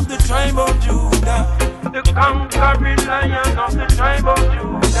lion of the tribe of Judah. The conquering lion of the tribe of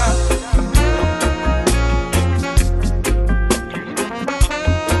Judah.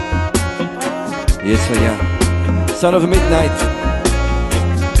 Yes, sir, yeah. Son of the Midnight.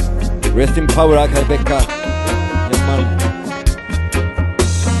 Rest in power, Akai Becca. Yeah, man.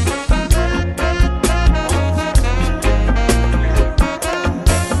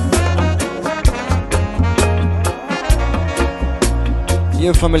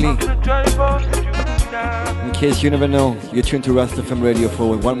 Yeah, family. In case you never know, you're tuned to Rasta FM Radio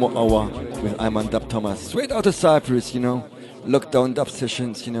for 1 more hour with Iman Dub Thomas. Straight out of Cyprus, you know. Lockdown dub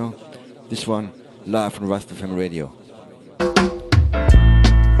sessions, you know. This one, live from Rasta FM Radio.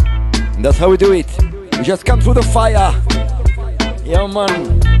 And that's how we do it. We just come through the fire. Yeah,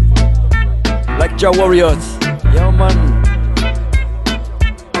 man. Like Jah Warriors. Yeah, man.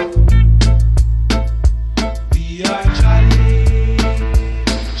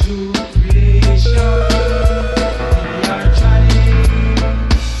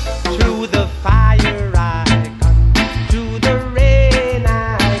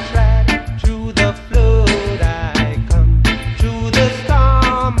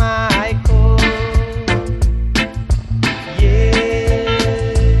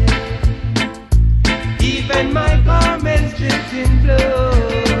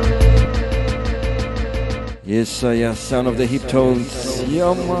 Yes, yeah, sound of the hip tones.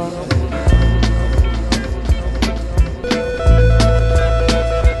 Yeah, man.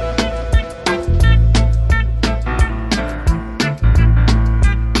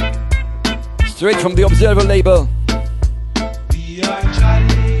 Straight from the Observer label. We are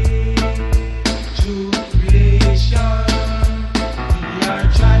Charlie to creation. We are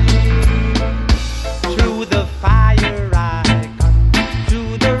Charlie through the fire I come,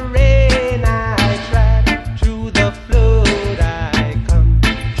 through the rain I tread, through the flood I come,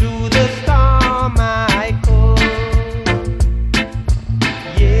 through the storm I go.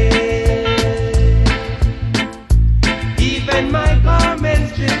 Yeah, even my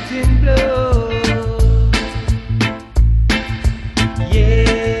garments dripped in blood.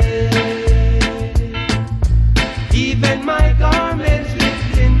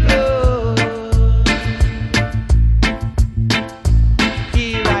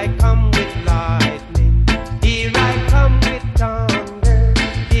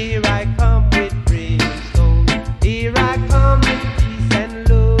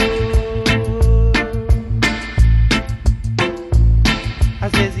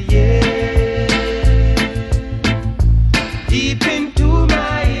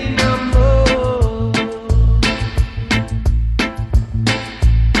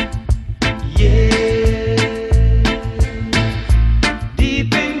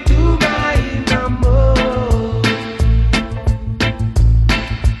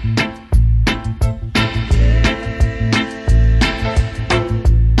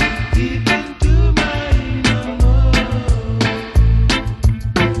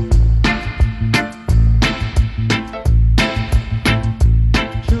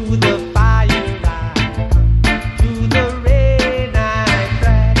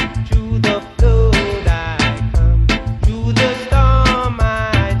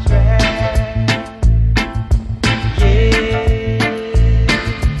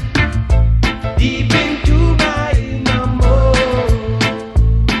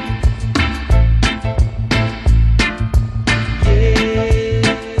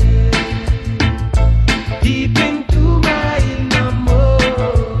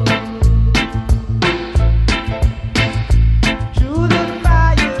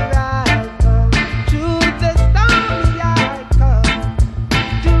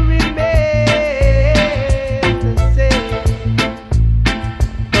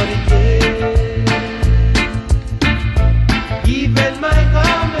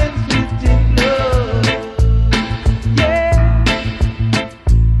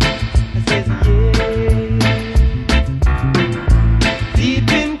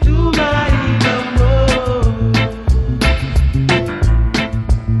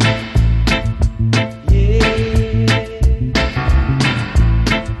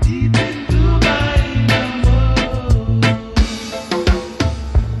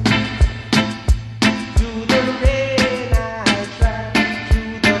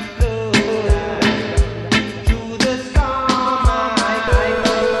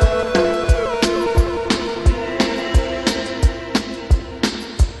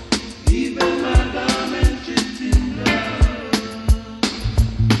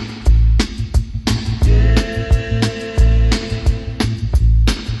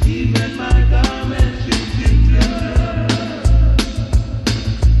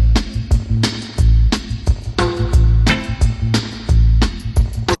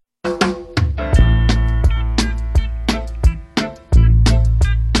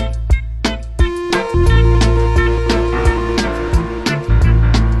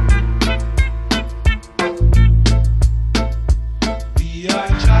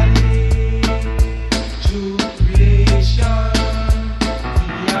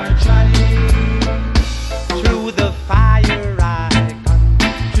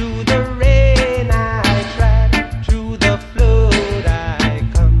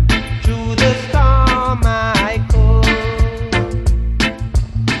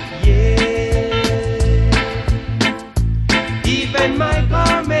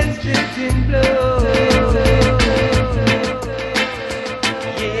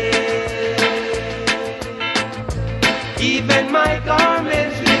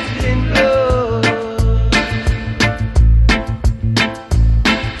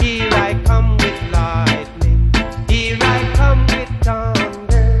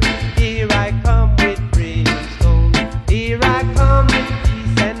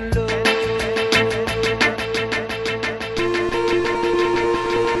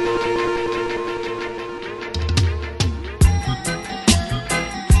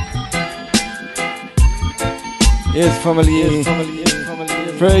 Yes, family.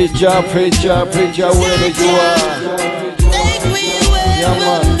 Praise Jah, praise Jah, praise Jah, wherever you are. Young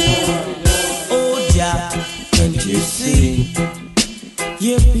man. Oh Jah, can't you see?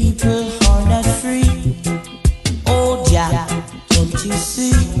 Your people are not free. Oh Jah, can't you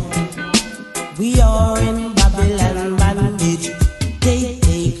see? We are in Babylon bondage. They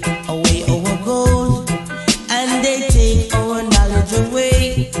take away our gold and they take our knowledge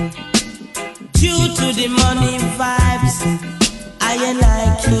away. Due to the money vibes, I and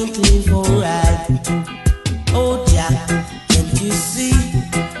I can't live alright. Oh Jah, can't you see?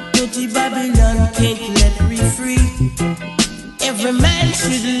 Dirty Babylon can't let me free. Every man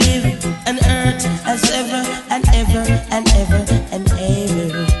should live on earth as ever and ever and ever and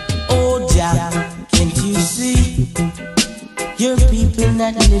ever. Oh Jah, can't you see? Your people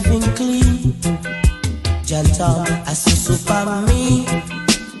not living clean. John Tom, I see super me.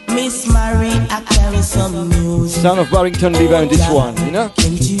 Miss Mary, I carry some news. Son of Barrington Beaver on this one, you know?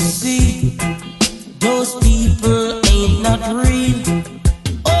 Can't you see? Those people ain't not real.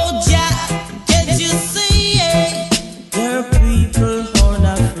 Oh Jah, can't you see? Their people are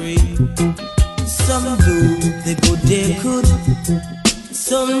not free. Some do the good they could.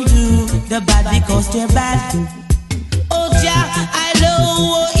 Some do the bad because they're bad. Oh Jah, I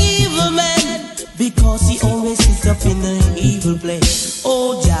know an evil man because he always sits up in an evil place.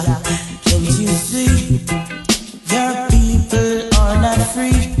 Oh Jah, can't you see? Your people are not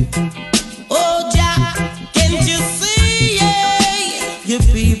free. Oh Jah, can't you see? Your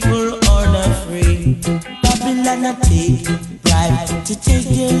people are not free. Babylon a take bribe to take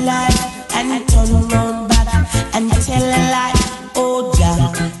their life and turn around back and tell a lie. Oh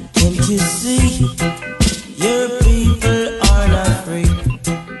Jah, can't you see? Your people are not free.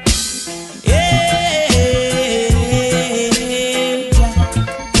 Yeah, Jah,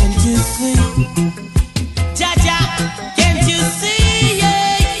 can't you see? Jah, Jah, can't you see?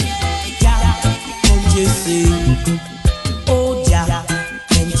 Jah, can't you see? Oh Jah,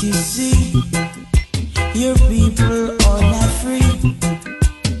 can't you see? Your people are not free.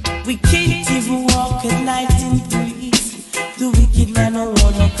 We can't even walk at night in peace. The wicked man don't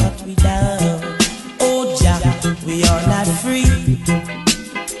wanna cut me down. Oh Jah, we are not free.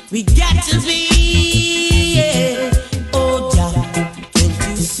 We got to be, yeah. Oh Jah, can't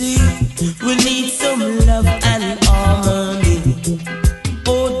you see? We need some love and harmony.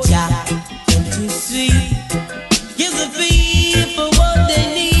 Oh Jah, can't you see? Give the people what they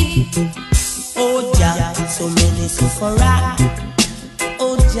need. Oh Jah, so many suffer.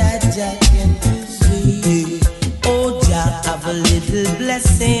 Oh Jah, Jah, can't you see? Oh Jah, have a little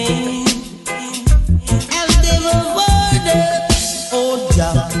blessing. Help them avoid it. Oh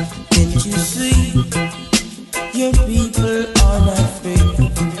Jah, can't you see? Your people are not free.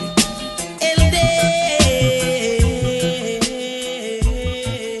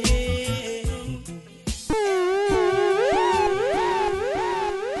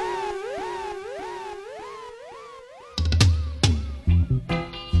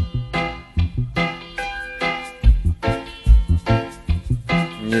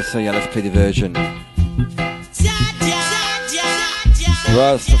 Yes, so yeah, let's play the version.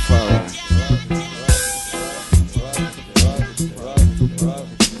 Rastafari.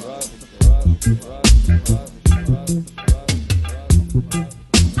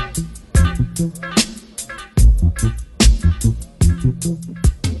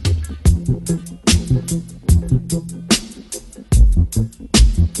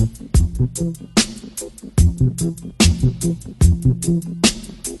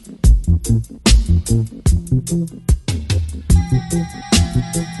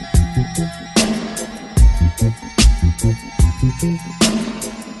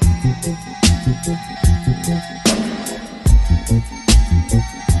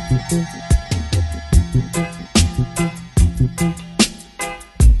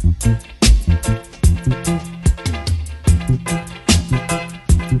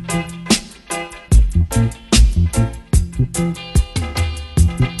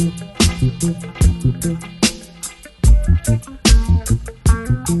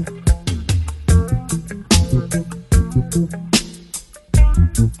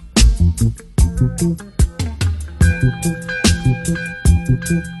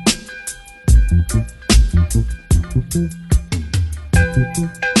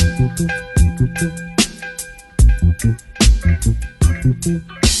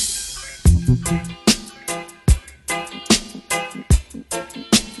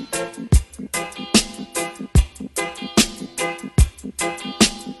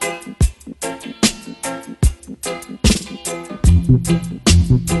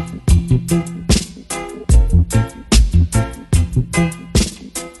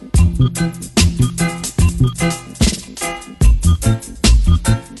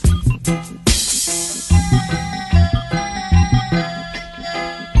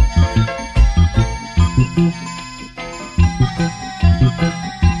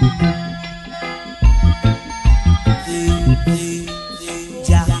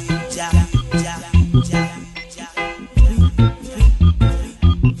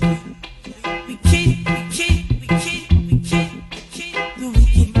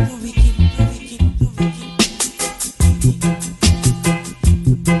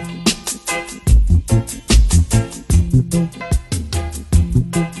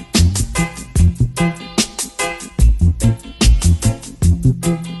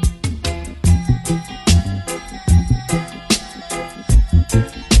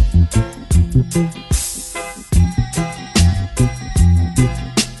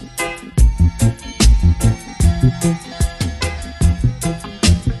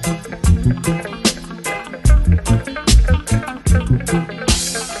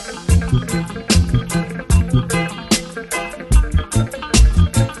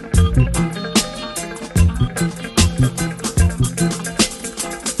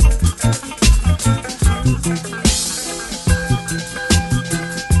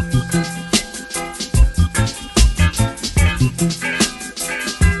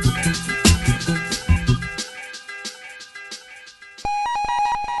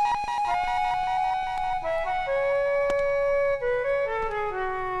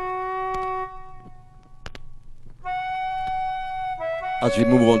 As we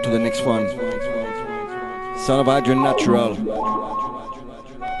move on to the next one, Son of Adrian Natural.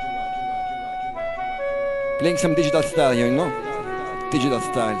 Playing some digital style here, you know? Digital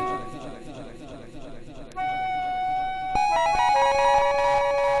style.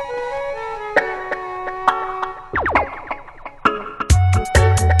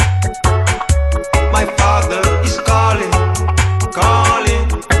 My father is calling, calling.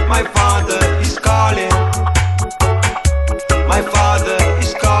 My father is calling. My father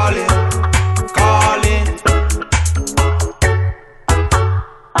is calling, calling.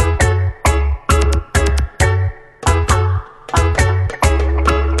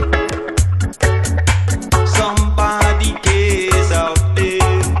 Somebody cares out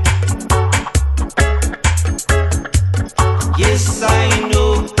there. Yes, I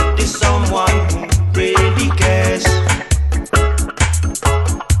know there's someone who really cares.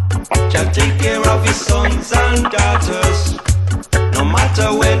 Shall take care of his sons and daughters, no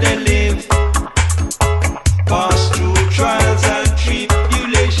matter where they live. Pass through trials and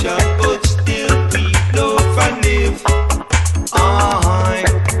tribulation, but still we love and live.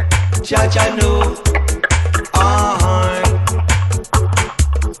 Judge I know.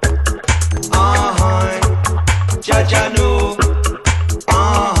 Judge I know.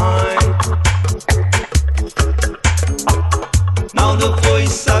 Now the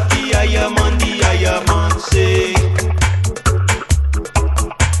voice of the higher man say,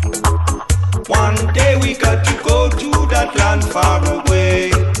 one day we got to go to that land far away.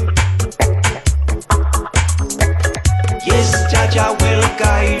 Yes, Jaja will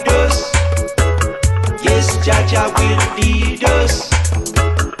guide us. Yes, Jaja will lead us.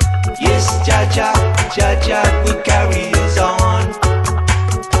 Yes, Jaja will carry us on.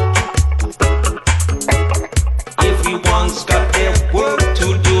 Everyone's got their work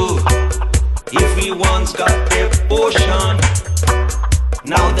to do. Everyone's got their portion.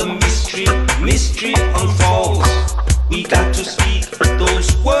 Now the mystery unfolds. We got to speak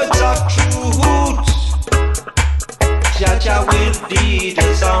those words of truth. Jaja will lead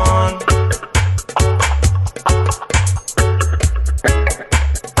us on.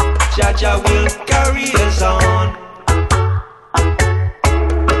 Jaja will carry us on.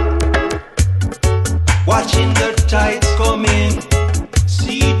 Watching the tides come in,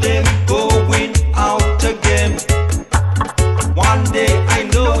 see them going out again. One day I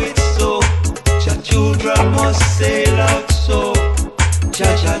know it's so. Your children must sail out so.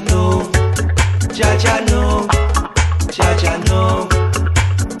 Jaja know, Jaja know, Jaja know,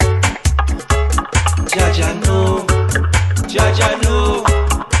 Jaja know, Jaja know,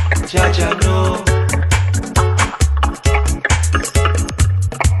 Jaja know.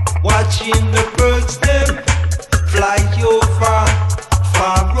 Watching the birds them fly over,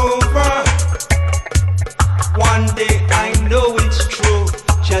 far over. One day I know it's true.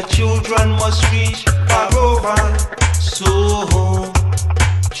 Your children must reach far over. So home,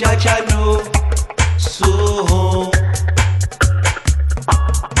 Jaja know. So home,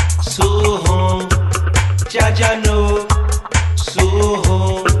 so home, Jaja know. So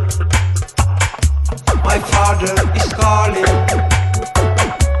home. My father is calling.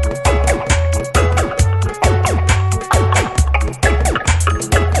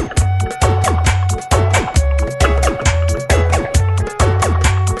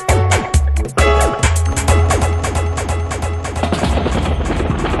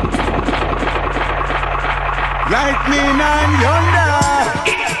 Lightning and thunder,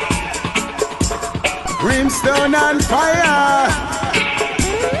 brimstone and fire.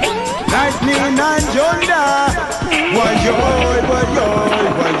 Lightning and thunder, why-yo, why-yo,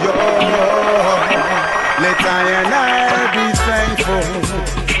 why-yo. Let I and I be thankful. thankful,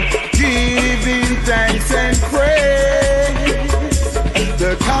 giving thanks and praise.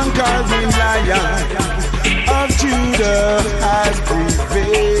 The conquering Lion of Judah has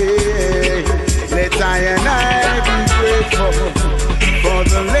prevailed. Let I and I be grateful for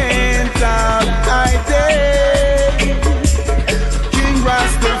the length of thy day. King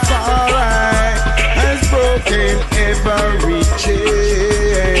Rastafari has broken every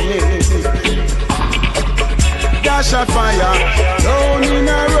chain. Dash of fire down in a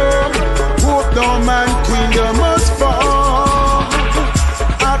row. Hope no man kingdom must fall.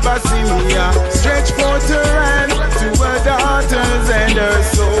 Abyssinia stretch forth her hand to her daughters and her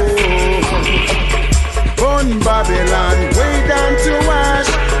soul. Burn Babylon way down to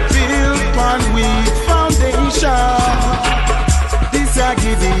ash, built on weak foundation. This a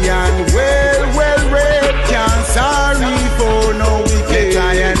Gideon, well read, can't sorry for no wicked. I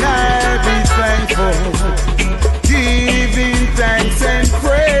and I be thankful, giving thanks and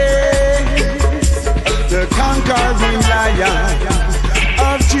praise. The conquering Lion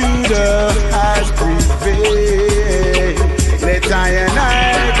of Judah has prevailed. Let I and I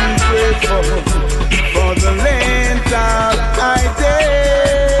be grateful for the length of thy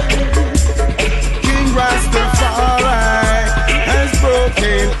day. King Rastafari has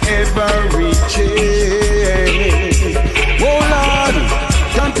broken every chain. Oh Lord,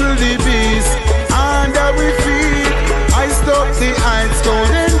 conquer the beast under we feet. I stop the ice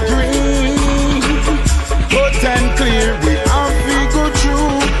cold and green. Cut and clear, we have to go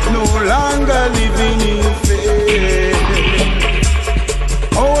through. No longer living in fear.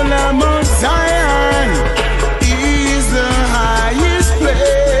 Oh Lamb Zion is the highest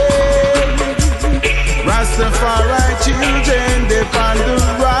place. Rastafari children, they on the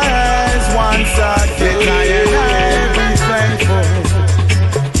rise once again. I and I be thankful,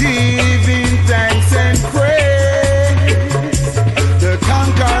 giving thanks and praise. The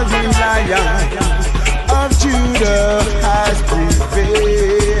conquering Lion of Judah has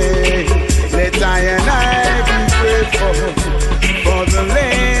prevailed. Let I and I be grateful for the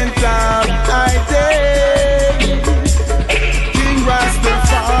length of thy day. King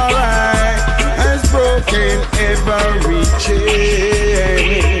Rastafari has broken every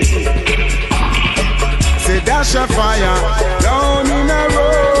chain. Say dash a fire down in a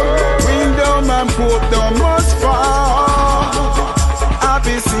row. Window man put down must fall.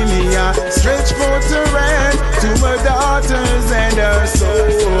 Abyssinia stretch forth her hand to her daughters and her soul.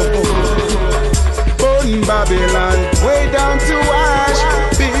 Burn Babylon way down to ash,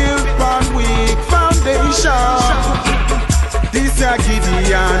 built on weak foundation. This a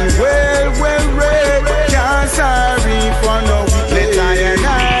Gideon, well read, can't sorry for no wicked. Let I and I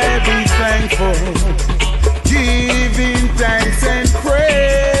be thankful, giving thanks and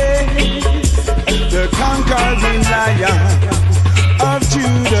praise. The conquering Lion of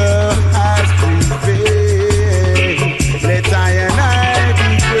Judah has prevailed. Let I and I be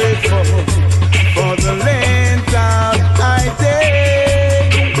grateful for the length of thy day.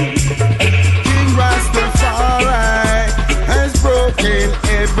 King Rastafari has broken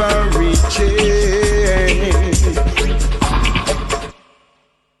every chain.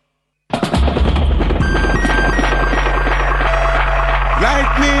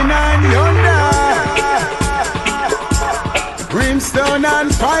 Lightning and thunder, brimstone and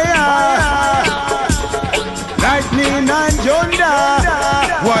fire. Lightning and thunder,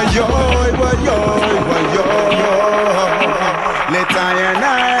 why-yoy, why-yoy, why-yoy. Let I and I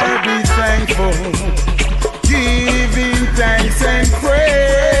be thankful, giving thanks and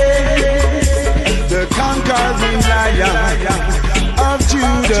praise. The conquering Lion of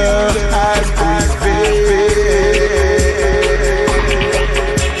Judah has prevailed.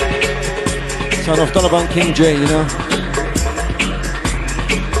 Son of Donovan King J, you know.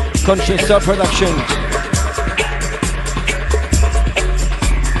 Country Star Production.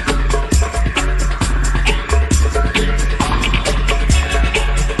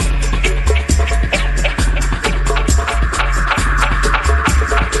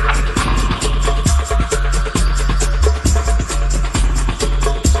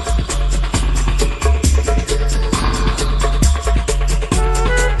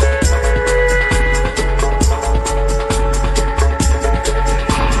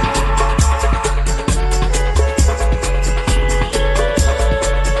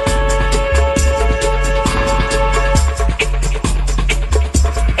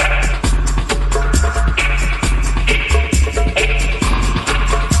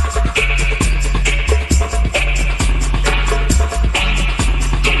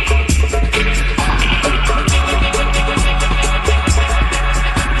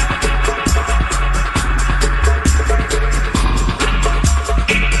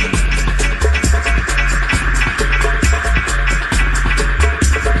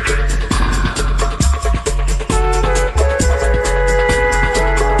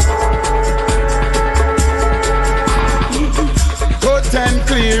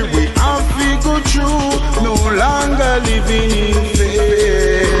 clear, we have to go through, no longer living in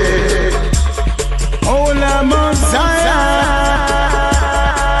fear. Oh, la Messiah.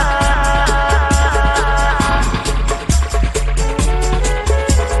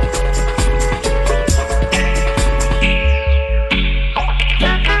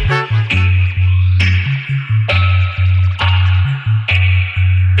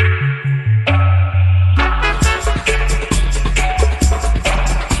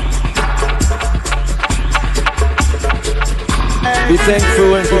 Be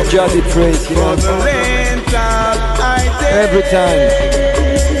thankful and give God the praise, you know. Every time.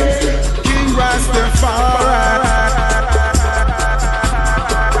 King Rastafari.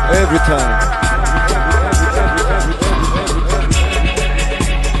 Every time.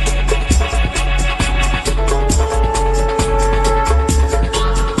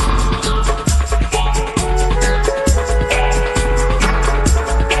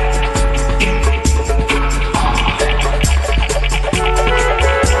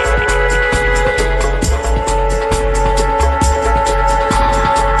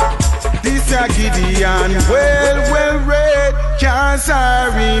 Gideon, well read, can't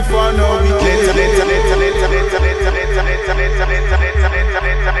sorry for no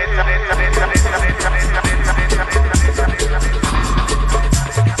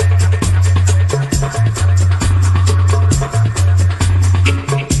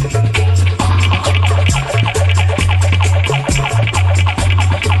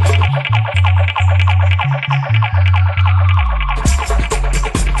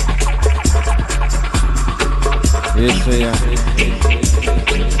Yes, yeah.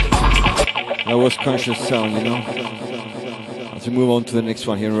 That was conscious sound, you know. As we move on to the next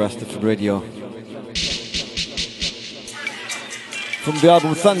one here in Rastafari Radio. From the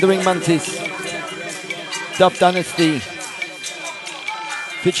album Thundering Mantis, Dub Dynasty,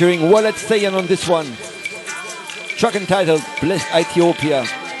 featuring Wallet Sayan on this one. Track entitled Blessed Ethiopia.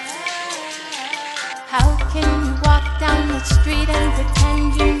 How can you walk down the street and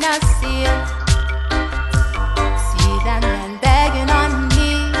pretend you not see it? See that man begging on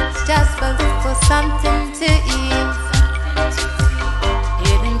knees just for something to eat.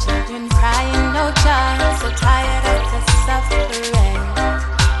 Hidden children crying, no child, so tired of the suffering.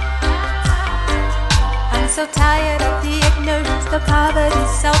 I'm so tired of the ignorance, the poverty,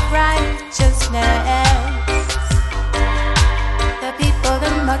 self-righteousness. The people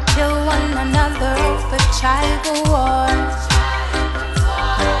that might kill one another over tribal wars.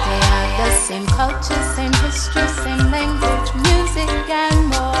 But they have the same culture, same history, same language, music and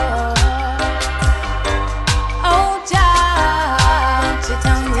more. Oh, Jah, you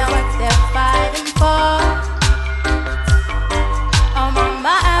tell me what they're fighting for. Oh,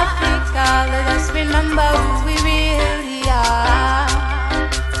 Mama Africa, let us remember who we really are.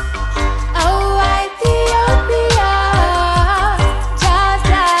 Oh, Ethiopia, Jah,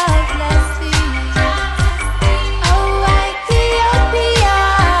 bless thee. Oh, Ethiopia,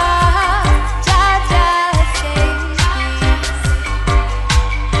 Jah, save thee.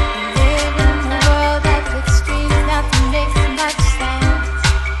 We live in a world of extremes, nothing makes much sense.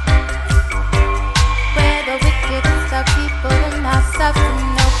 Where the wicked is the people and not suffering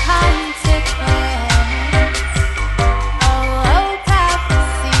no consequence. Oh,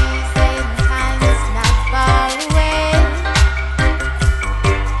 prophecy saying time is not far away.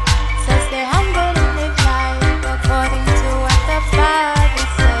 So stay humble and live life according to what the Father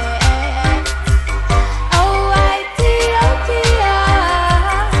said. Oh, Ethiopia,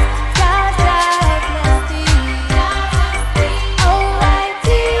 Jah, bless thee. Oh,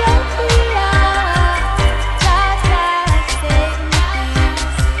 Ethiopia, Jah, save thee.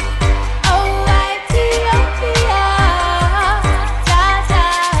 Oh, Ethiopia, Jah,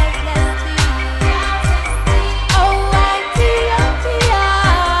 bless thee. Oh, Ethiopia,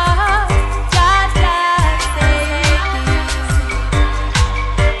 Jah, save thee.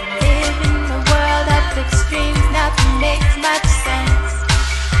 Live in a world of extremes, nothing makes much sense.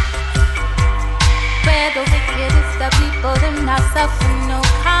 Where the wicked is the people, them not suffer no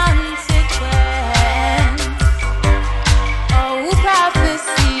consequence. Oh,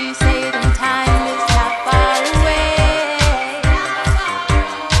 prophecy saying time is not far away.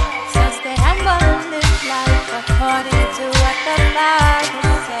 So stay humble and live life according to what the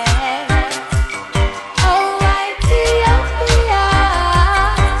Bible says. Oh, Ethiopia,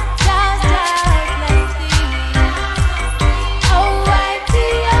 Jah, bless thee. Oh,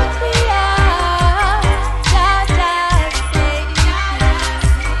 Ethiopia, Jah, save thee.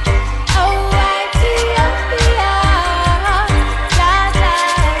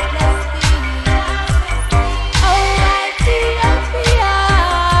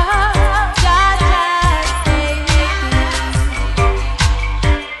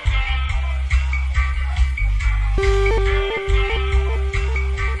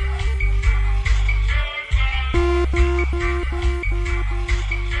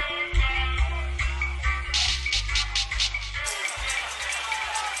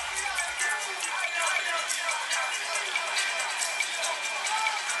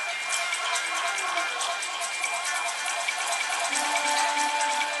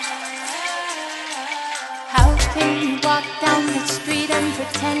 can you walk down the street and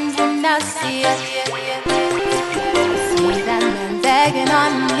pretend you not see it? See that man begging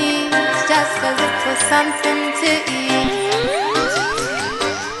on knees just 'cause it was something to eat.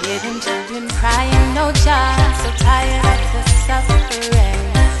 Hidden children crying, no job, so tired of the suffering.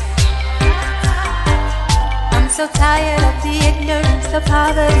 I'm so tired of the ignorance, the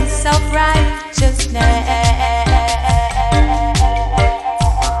poverty, self-righteousness.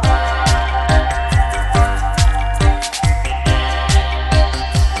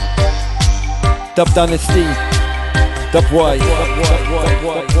 Dub Dynasty, Dub Wise.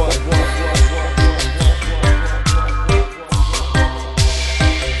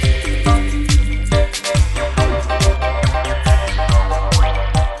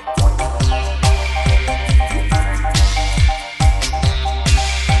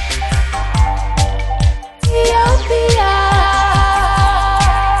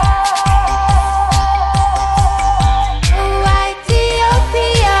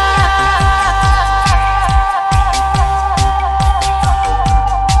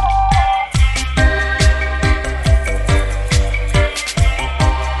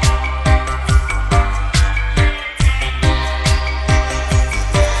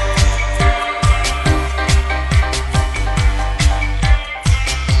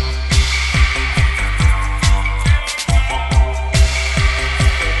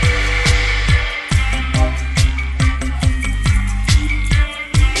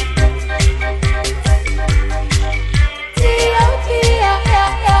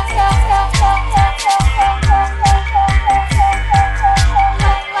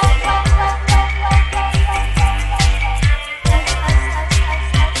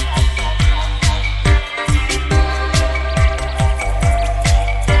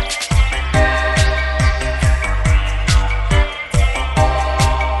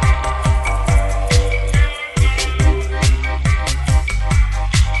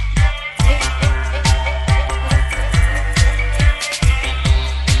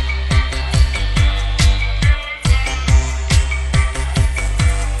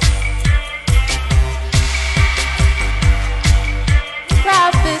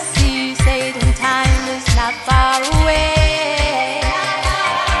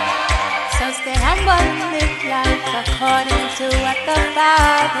 according to what the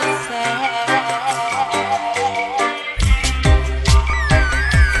Bible says.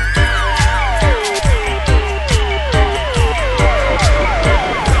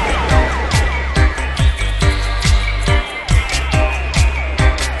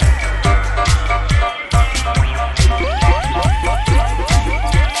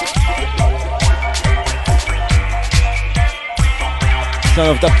 Son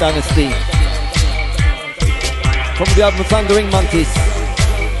of Dub Dynasty. From the album Thundering Monkeys,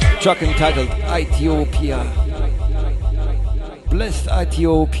 track entitled Ethiopia. Blessed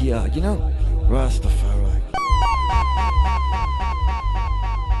Ethiopia, you know? Rastafari.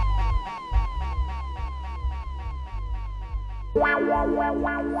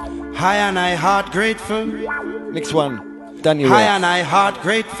 High and I heart grateful. Next one, Daniel. High and I heart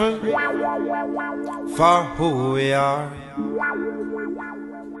grateful for who we are.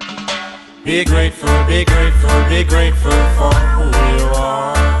 Be grateful, be grateful, be grateful for who you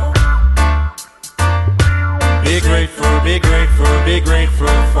are. Be grateful, be grateful, be grateful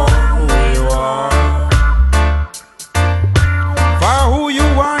for who you are. For who you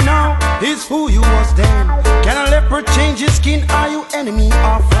are now is who you was then. Can a leopard change his skin? Are you enemy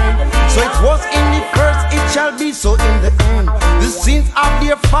or friend? So it was in the first, it shall be so in the end. The sins of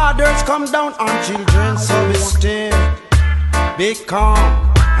their fathers come down on children. So be still, be calm,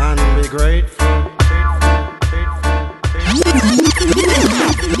 and be grateful.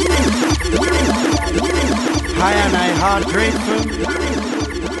 High and I heart grateful.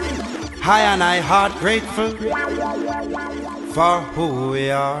 High and I heart grateful for who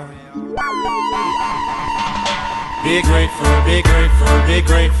we are. Be grateful, be grateful, be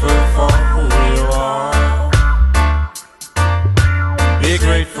grateful for who you are. Be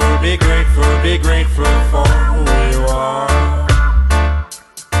grateful, be grateful, be grateful for who you are.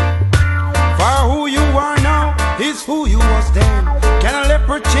 For who you are now is who you was then. Can a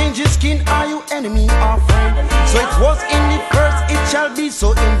leopard change his skin? Are you enemy or friend? So it was in the first, it shall be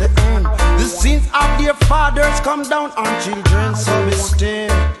so in the end. The sins of their fathers come down on children. So be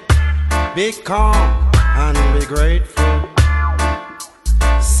still, be calm, and be grateful.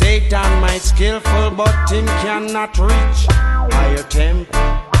 Satan might skillful, but him cannot reach higher temple.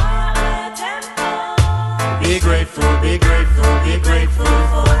 Be grateful, be grateful, be grateful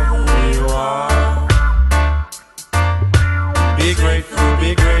for who you are. Be grateful,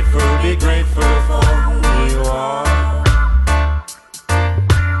 be grateful, be grateful for who you are.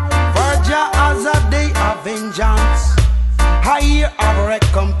 For Jah has a day of vengeance, I hear of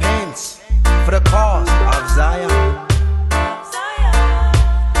recompense for the cause of Zion.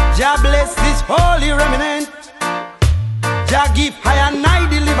 Jah bless this holy remnant, Jah give I and I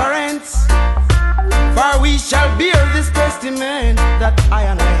deliverance, for we shall bear this testament that I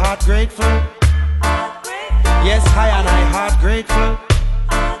and I heart grateful. Yes, I and I heart grateful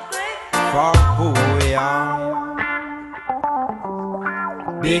for who we are.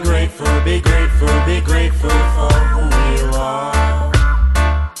 Be grateful, be grateful, be grateful for who you are.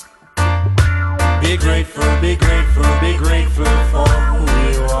 Be grateful, be grateful, be grateful for who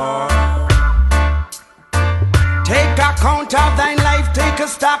you are. Take account of thine life, take a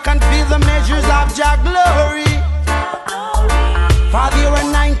stock and feel the measures of Jah glory. For there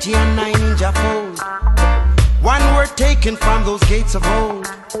were 90 and 9 in Jah fold, one were taken from those gates of old.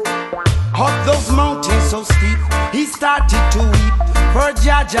 Up those mountains so steep, he started to weep, for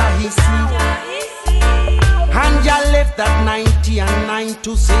Jah he see. And Jah left that 90 and 9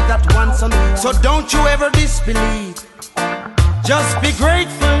 to save that one son. So don't you ever disbelieve, just be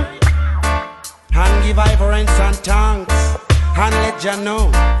grateful and give reverence and thanks, and let Jah know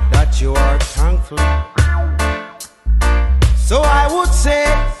that you are thankful. So I would say,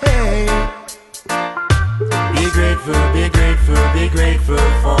 hey, be grateful, be grateful, be grateful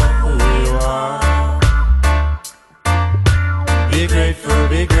for who you are. Be grateful,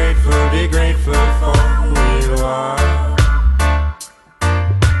 be grateful, be grateful for who you are.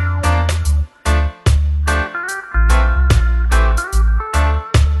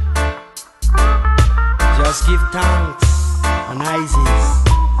 Just give thanks on Isis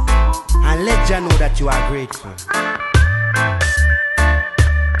and let Jah know that you are grateful.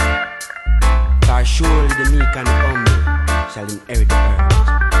 For surely the meek and the humble shall inherit the earth.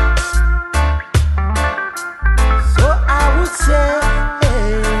 So I would say,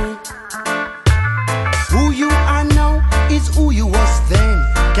 hey, who you are now is who you was then.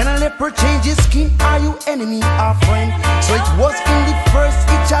 Can a leper change his skin? Are you enemy or friend? So it was in the first,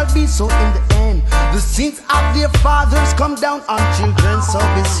 it shall be so in the end. The sins of their fathers come down on children. So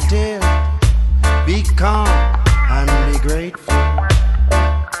be still, be calm and be grateful.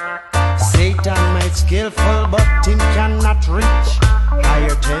 Satan might skillful, but him cannot reach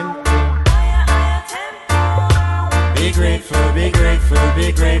higher temple. Be grateful, be grateful,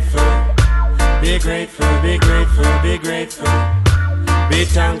 be grateful. Be grateful, be grateful, be grateful. Be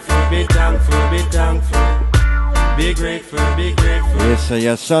thankful, be thankful, be thankful. Be grateful, be grateful. Yes,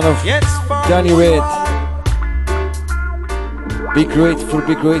 yes, son of Danny Red. Be grateful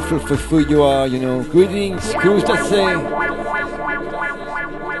for who you are, you know. Greetings, cruise that say.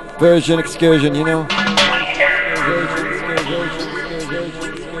 Version excursion, you know.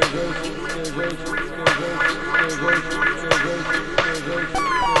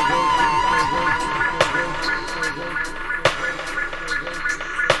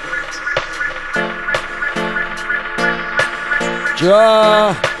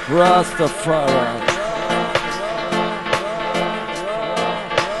 Jah Rastafari.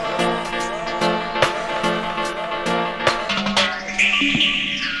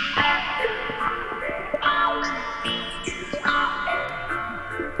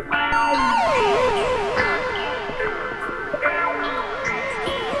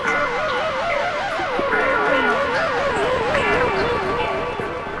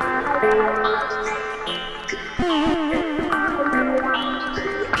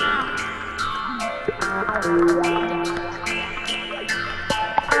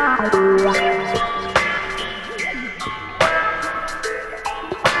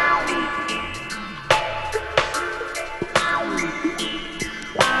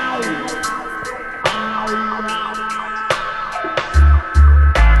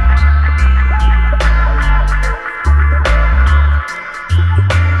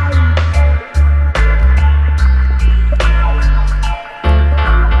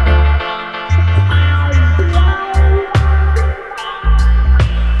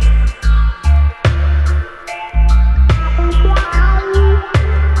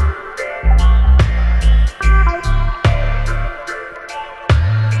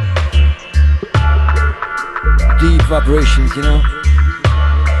 Vibrations, you know.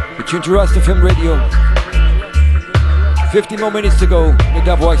 You tune to Rasta FM Radio. 50 more minutes to go in the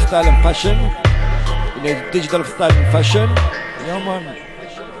dub style and fashion, in the digital style and fashion. Yeah, man.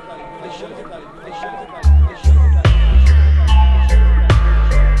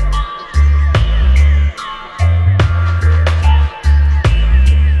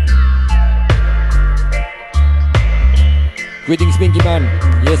 Greetings, Binky Man.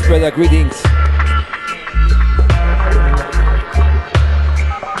 Yes, brother, greetings.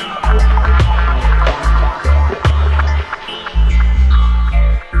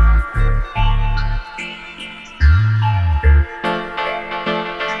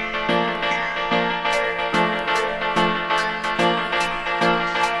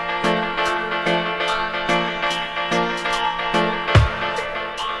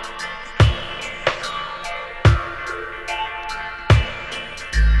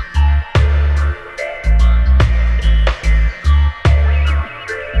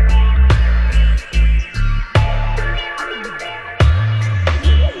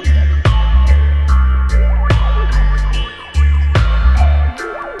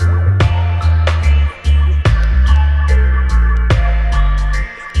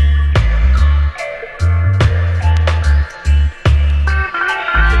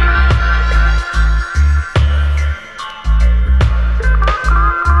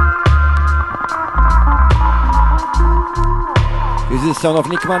 This is the sound of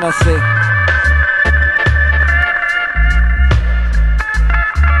Nick Manasseh.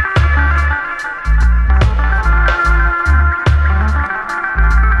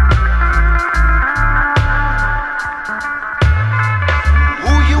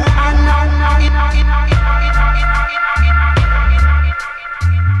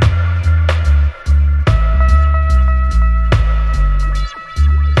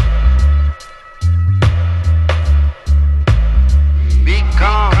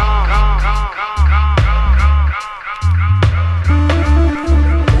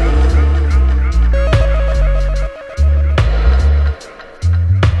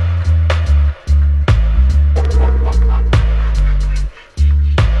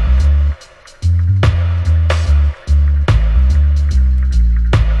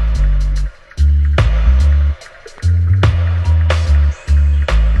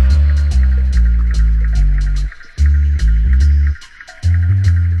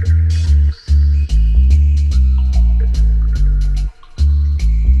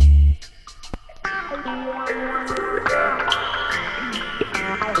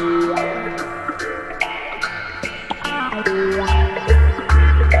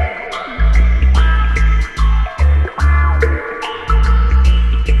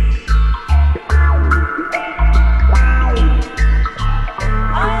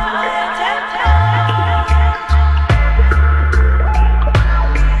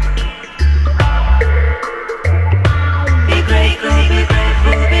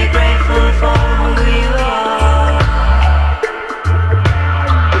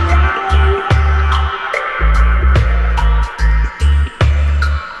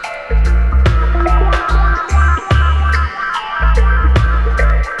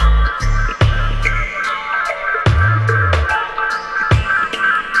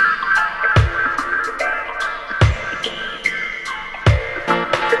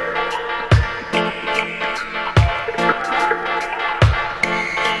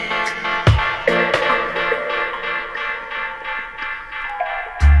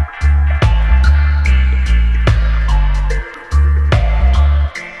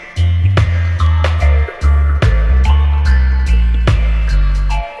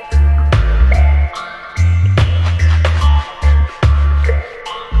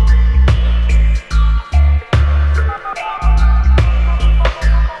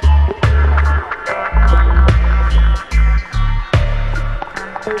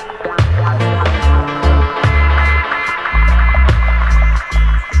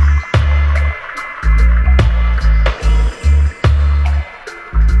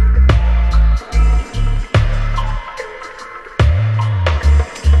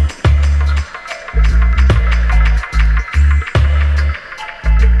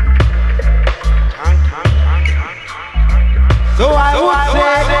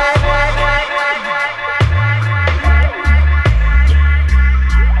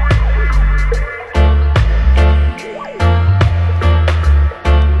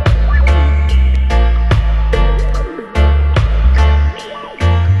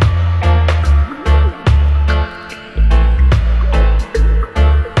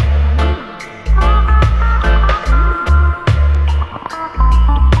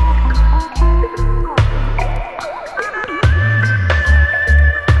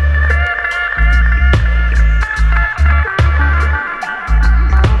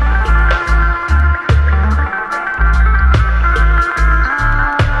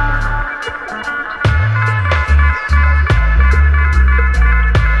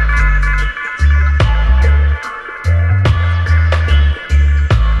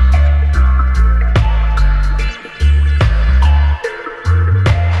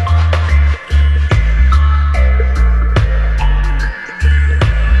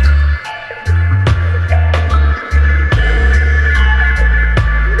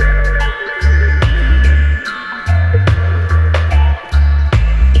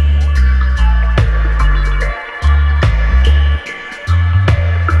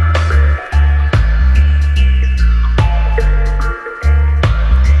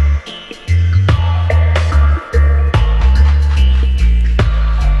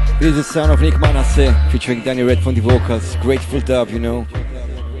 This is the sound of Nick Manasseh featuring Danny Red from the vocals. Grateful Dub, you know.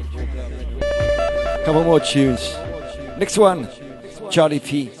 Couple more tunes. Next one, Charlie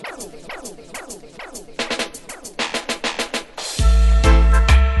P.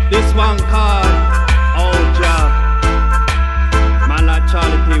 This one called Old Job. Man like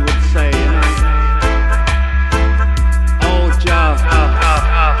Charlie P would say, you know. Old Job.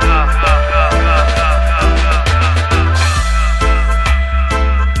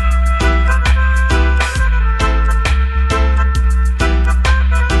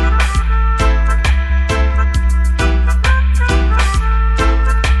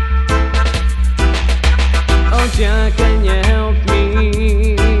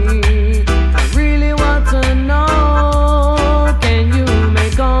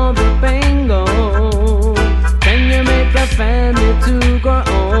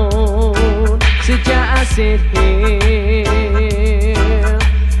 sit here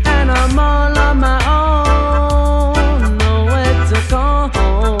and I'm all on my own, nowhere to go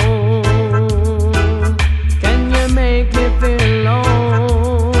home. Can you make me feel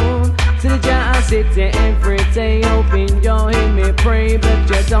alone? Till I sit there every day, hoping you'll hear me pray, but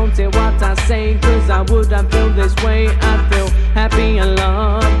you don't hear what I say, cause I wouldn't feel this way. I feel happy and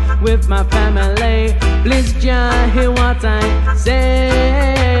love with my family. Please just hear what I say.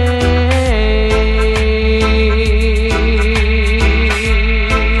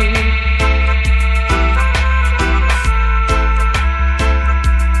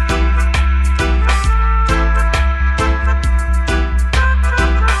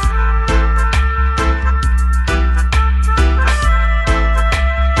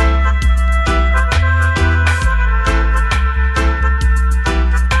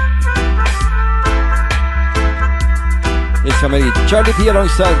 Family, Charlie P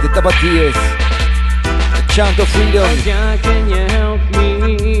alongside the Tabatillas, a chant of freedom. Oh, Jah, can you help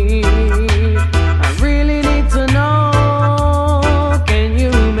me? I really need to know. Can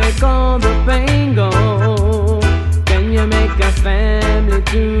you make all the pain go? Can you make a family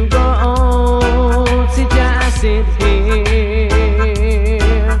to go on? See, Jah, I sit here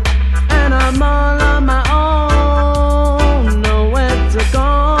and I'm all on my own, nowhere to go.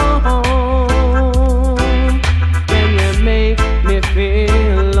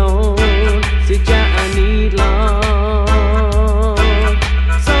 Feel alone, see, Jah, I need love,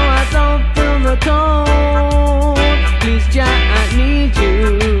 so I don't feel the cold. Please, Jah, I need you.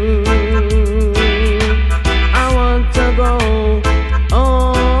 I want to go.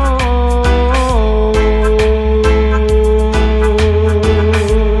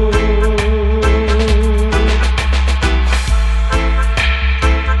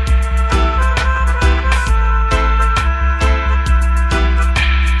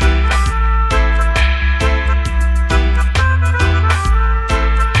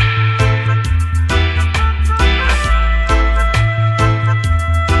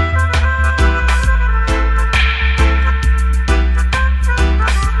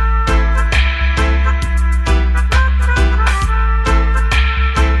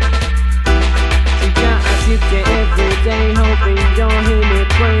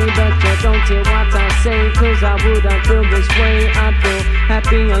 Cause I wouldn't feel this way. I feel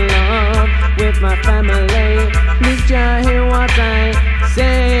happy and love with my family. Please, Jah, hear what I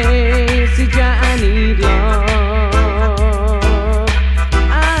say. See, Jah, I need love.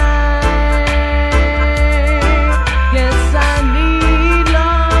 Yes, I need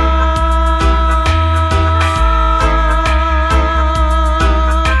love.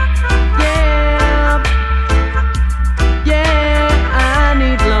 Yeah, I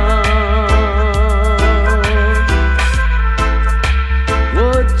need love.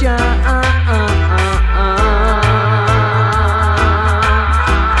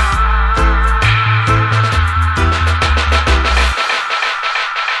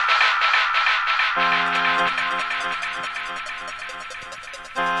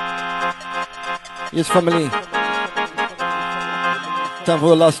 Yes, family. Time for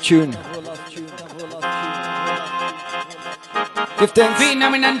the last tune. Give thanks.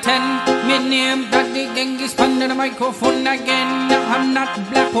 Phenomenon 10, my name Daddy Genghis under the microphone again. I'm not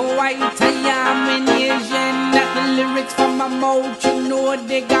black or white, I am an Asian. Not the lyrics from my mouth, you know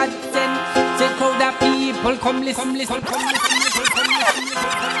they got sent. Take all the people, come listen, listen, come listen.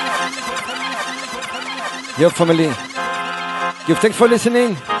 Yo, family. Give thanks for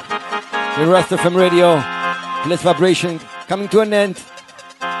listening. The Rasta FM Radio, Blessed Vibration, coming to an end.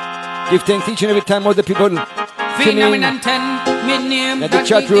 Give thanks each and every time all the people tuning in at the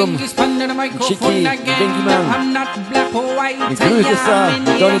chat room. Chiki, Bengi Man,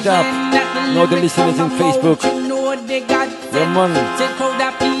 Inclusa, Donny Dap, and all the listeners in Facebook. Yeah, man.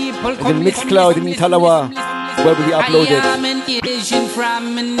 And the Mixcloud in Talawa, where we uploaded.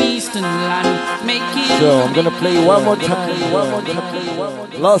 So I'm gonna play one more time.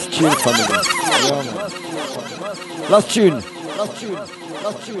 Last tune, family. Last tune.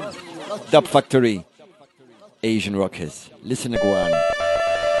 Dub Factory. Asian Rockers. Listen to go on.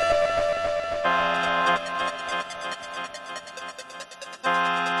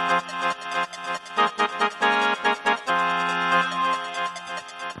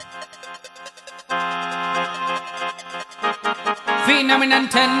 Phenomenon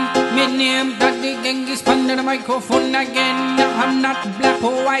 10, my name Daddy Genghis under the microphone again. I'm not black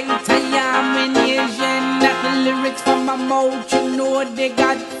or white, I am an Asian. Not the lyrics from my mouth, you know they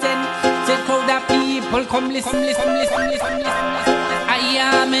got sent. Take all the people. people, come listen, listen, listen, listen, listen. I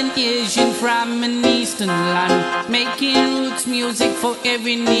am an Asian from an eastern land, making roots music for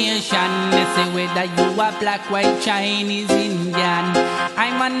every nation. They say whether you are black, white, Chinese, Indian,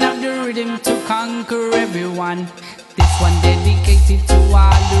 I'm one of the rhythm to conquer everyone. This one dedicated to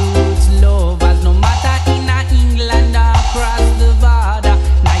all the roots lovers, no matter in England or across the border.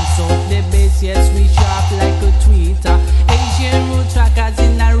 Nice up the bass, yes, we sharp like a tweeter. Asian roots rockers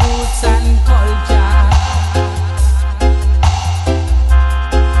in the roots and culture.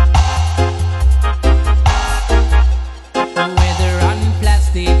 Whether on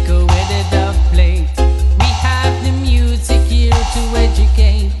plastic or whether the plate, we have the music here to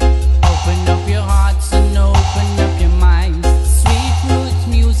educate. Open up your hearts and open up your minds. Sweet roots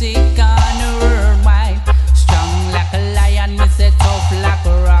music on a worldwide. Strong like a lion, we say tough like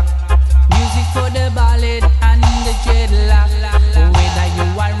a rock. Music for the ballad and the dreadlock. Whether you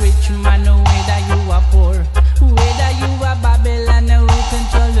are rich man or whether you are poor, whether you are Babylon or who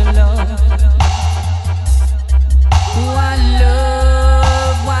control the Lord. One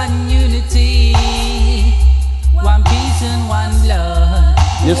love, one unity, one peace and one blood.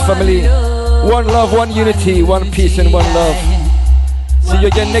 Yes, family. One love, one unity, one peace and one love. See you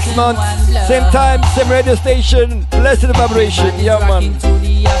again next month. Same time, same radio station. Blessed vibration. Yeah, man. To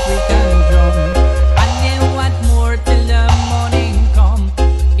the African drum. And then what more till the morning come?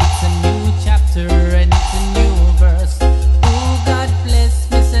 It's a new chapter and it's a new verse. Oh, God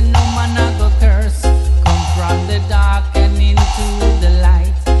bless me, say no man I go curse. Come from the dark and into the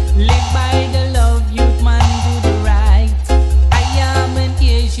light. Live by the love, youth man do the right. I am an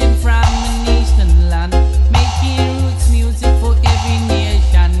Asian from an eastern land, making roots music for every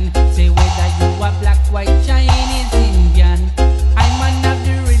nation. Say whether you are black, white, Chinese, Indian, I'm one of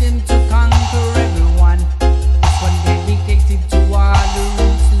the rhythm to conquer everyone. This one dedicated to all the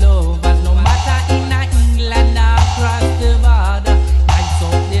roots lovers, no matter in England or across the border. Nice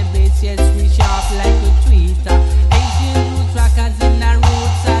up the bass, yes, we sharp like a tweeter. Asian roots rockers in the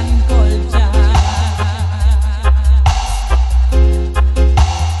roots and culture.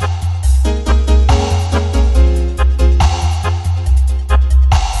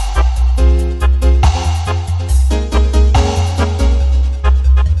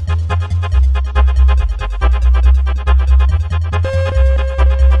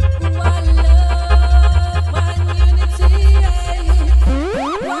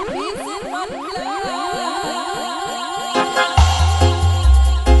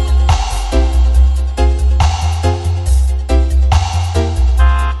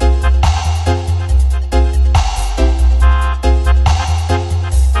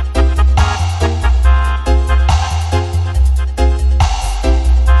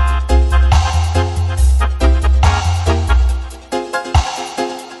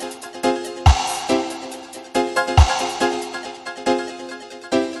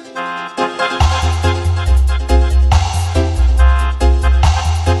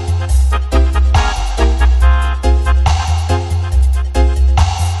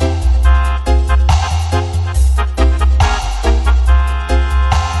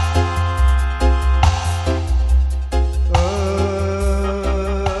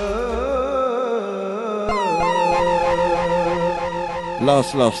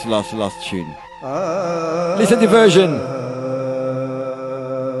 Last tune. Listen to the version.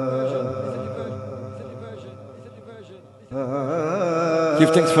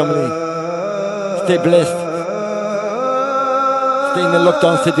 Give thanks, family. Stay blessed. Stay in the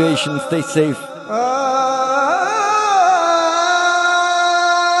lockdown situation. Stay safe.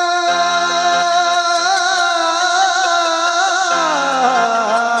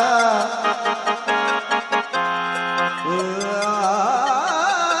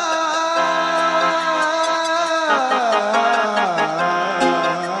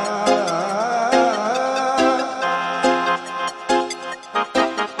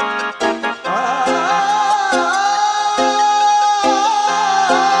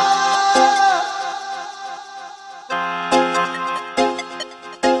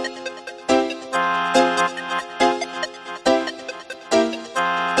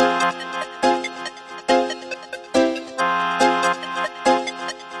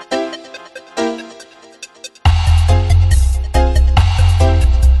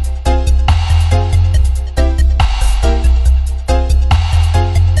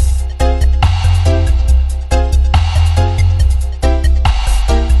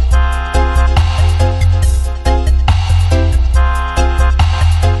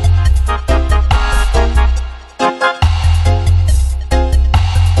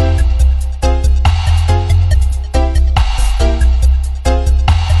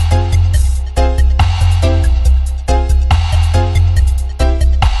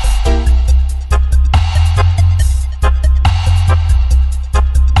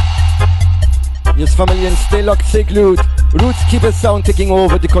 family, and stay locked, stay glued. Roots Keeper Sound taking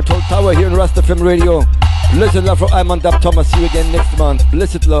over the control tower here in Rasta FM Radio. Blessed love from Iman Dab Thomas. See you again next month.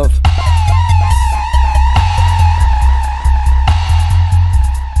 Blessed love.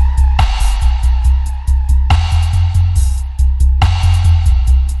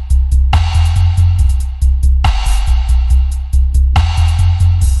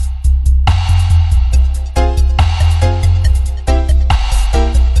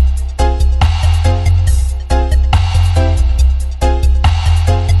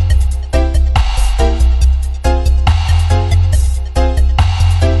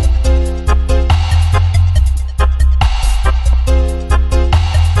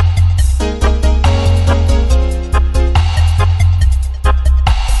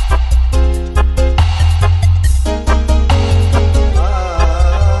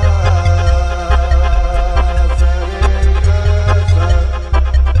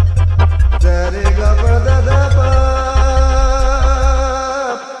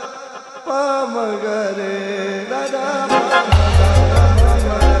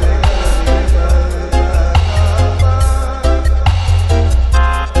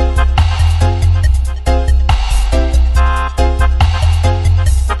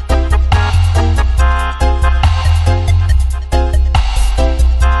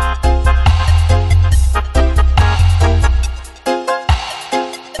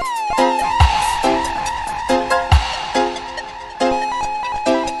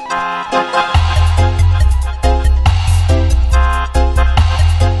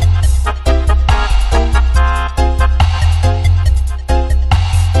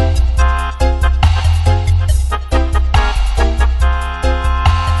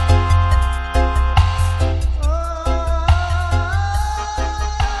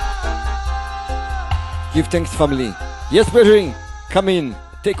 Give thanks, family. Yes, brethren, come in,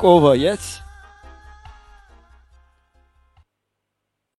 take over, yes?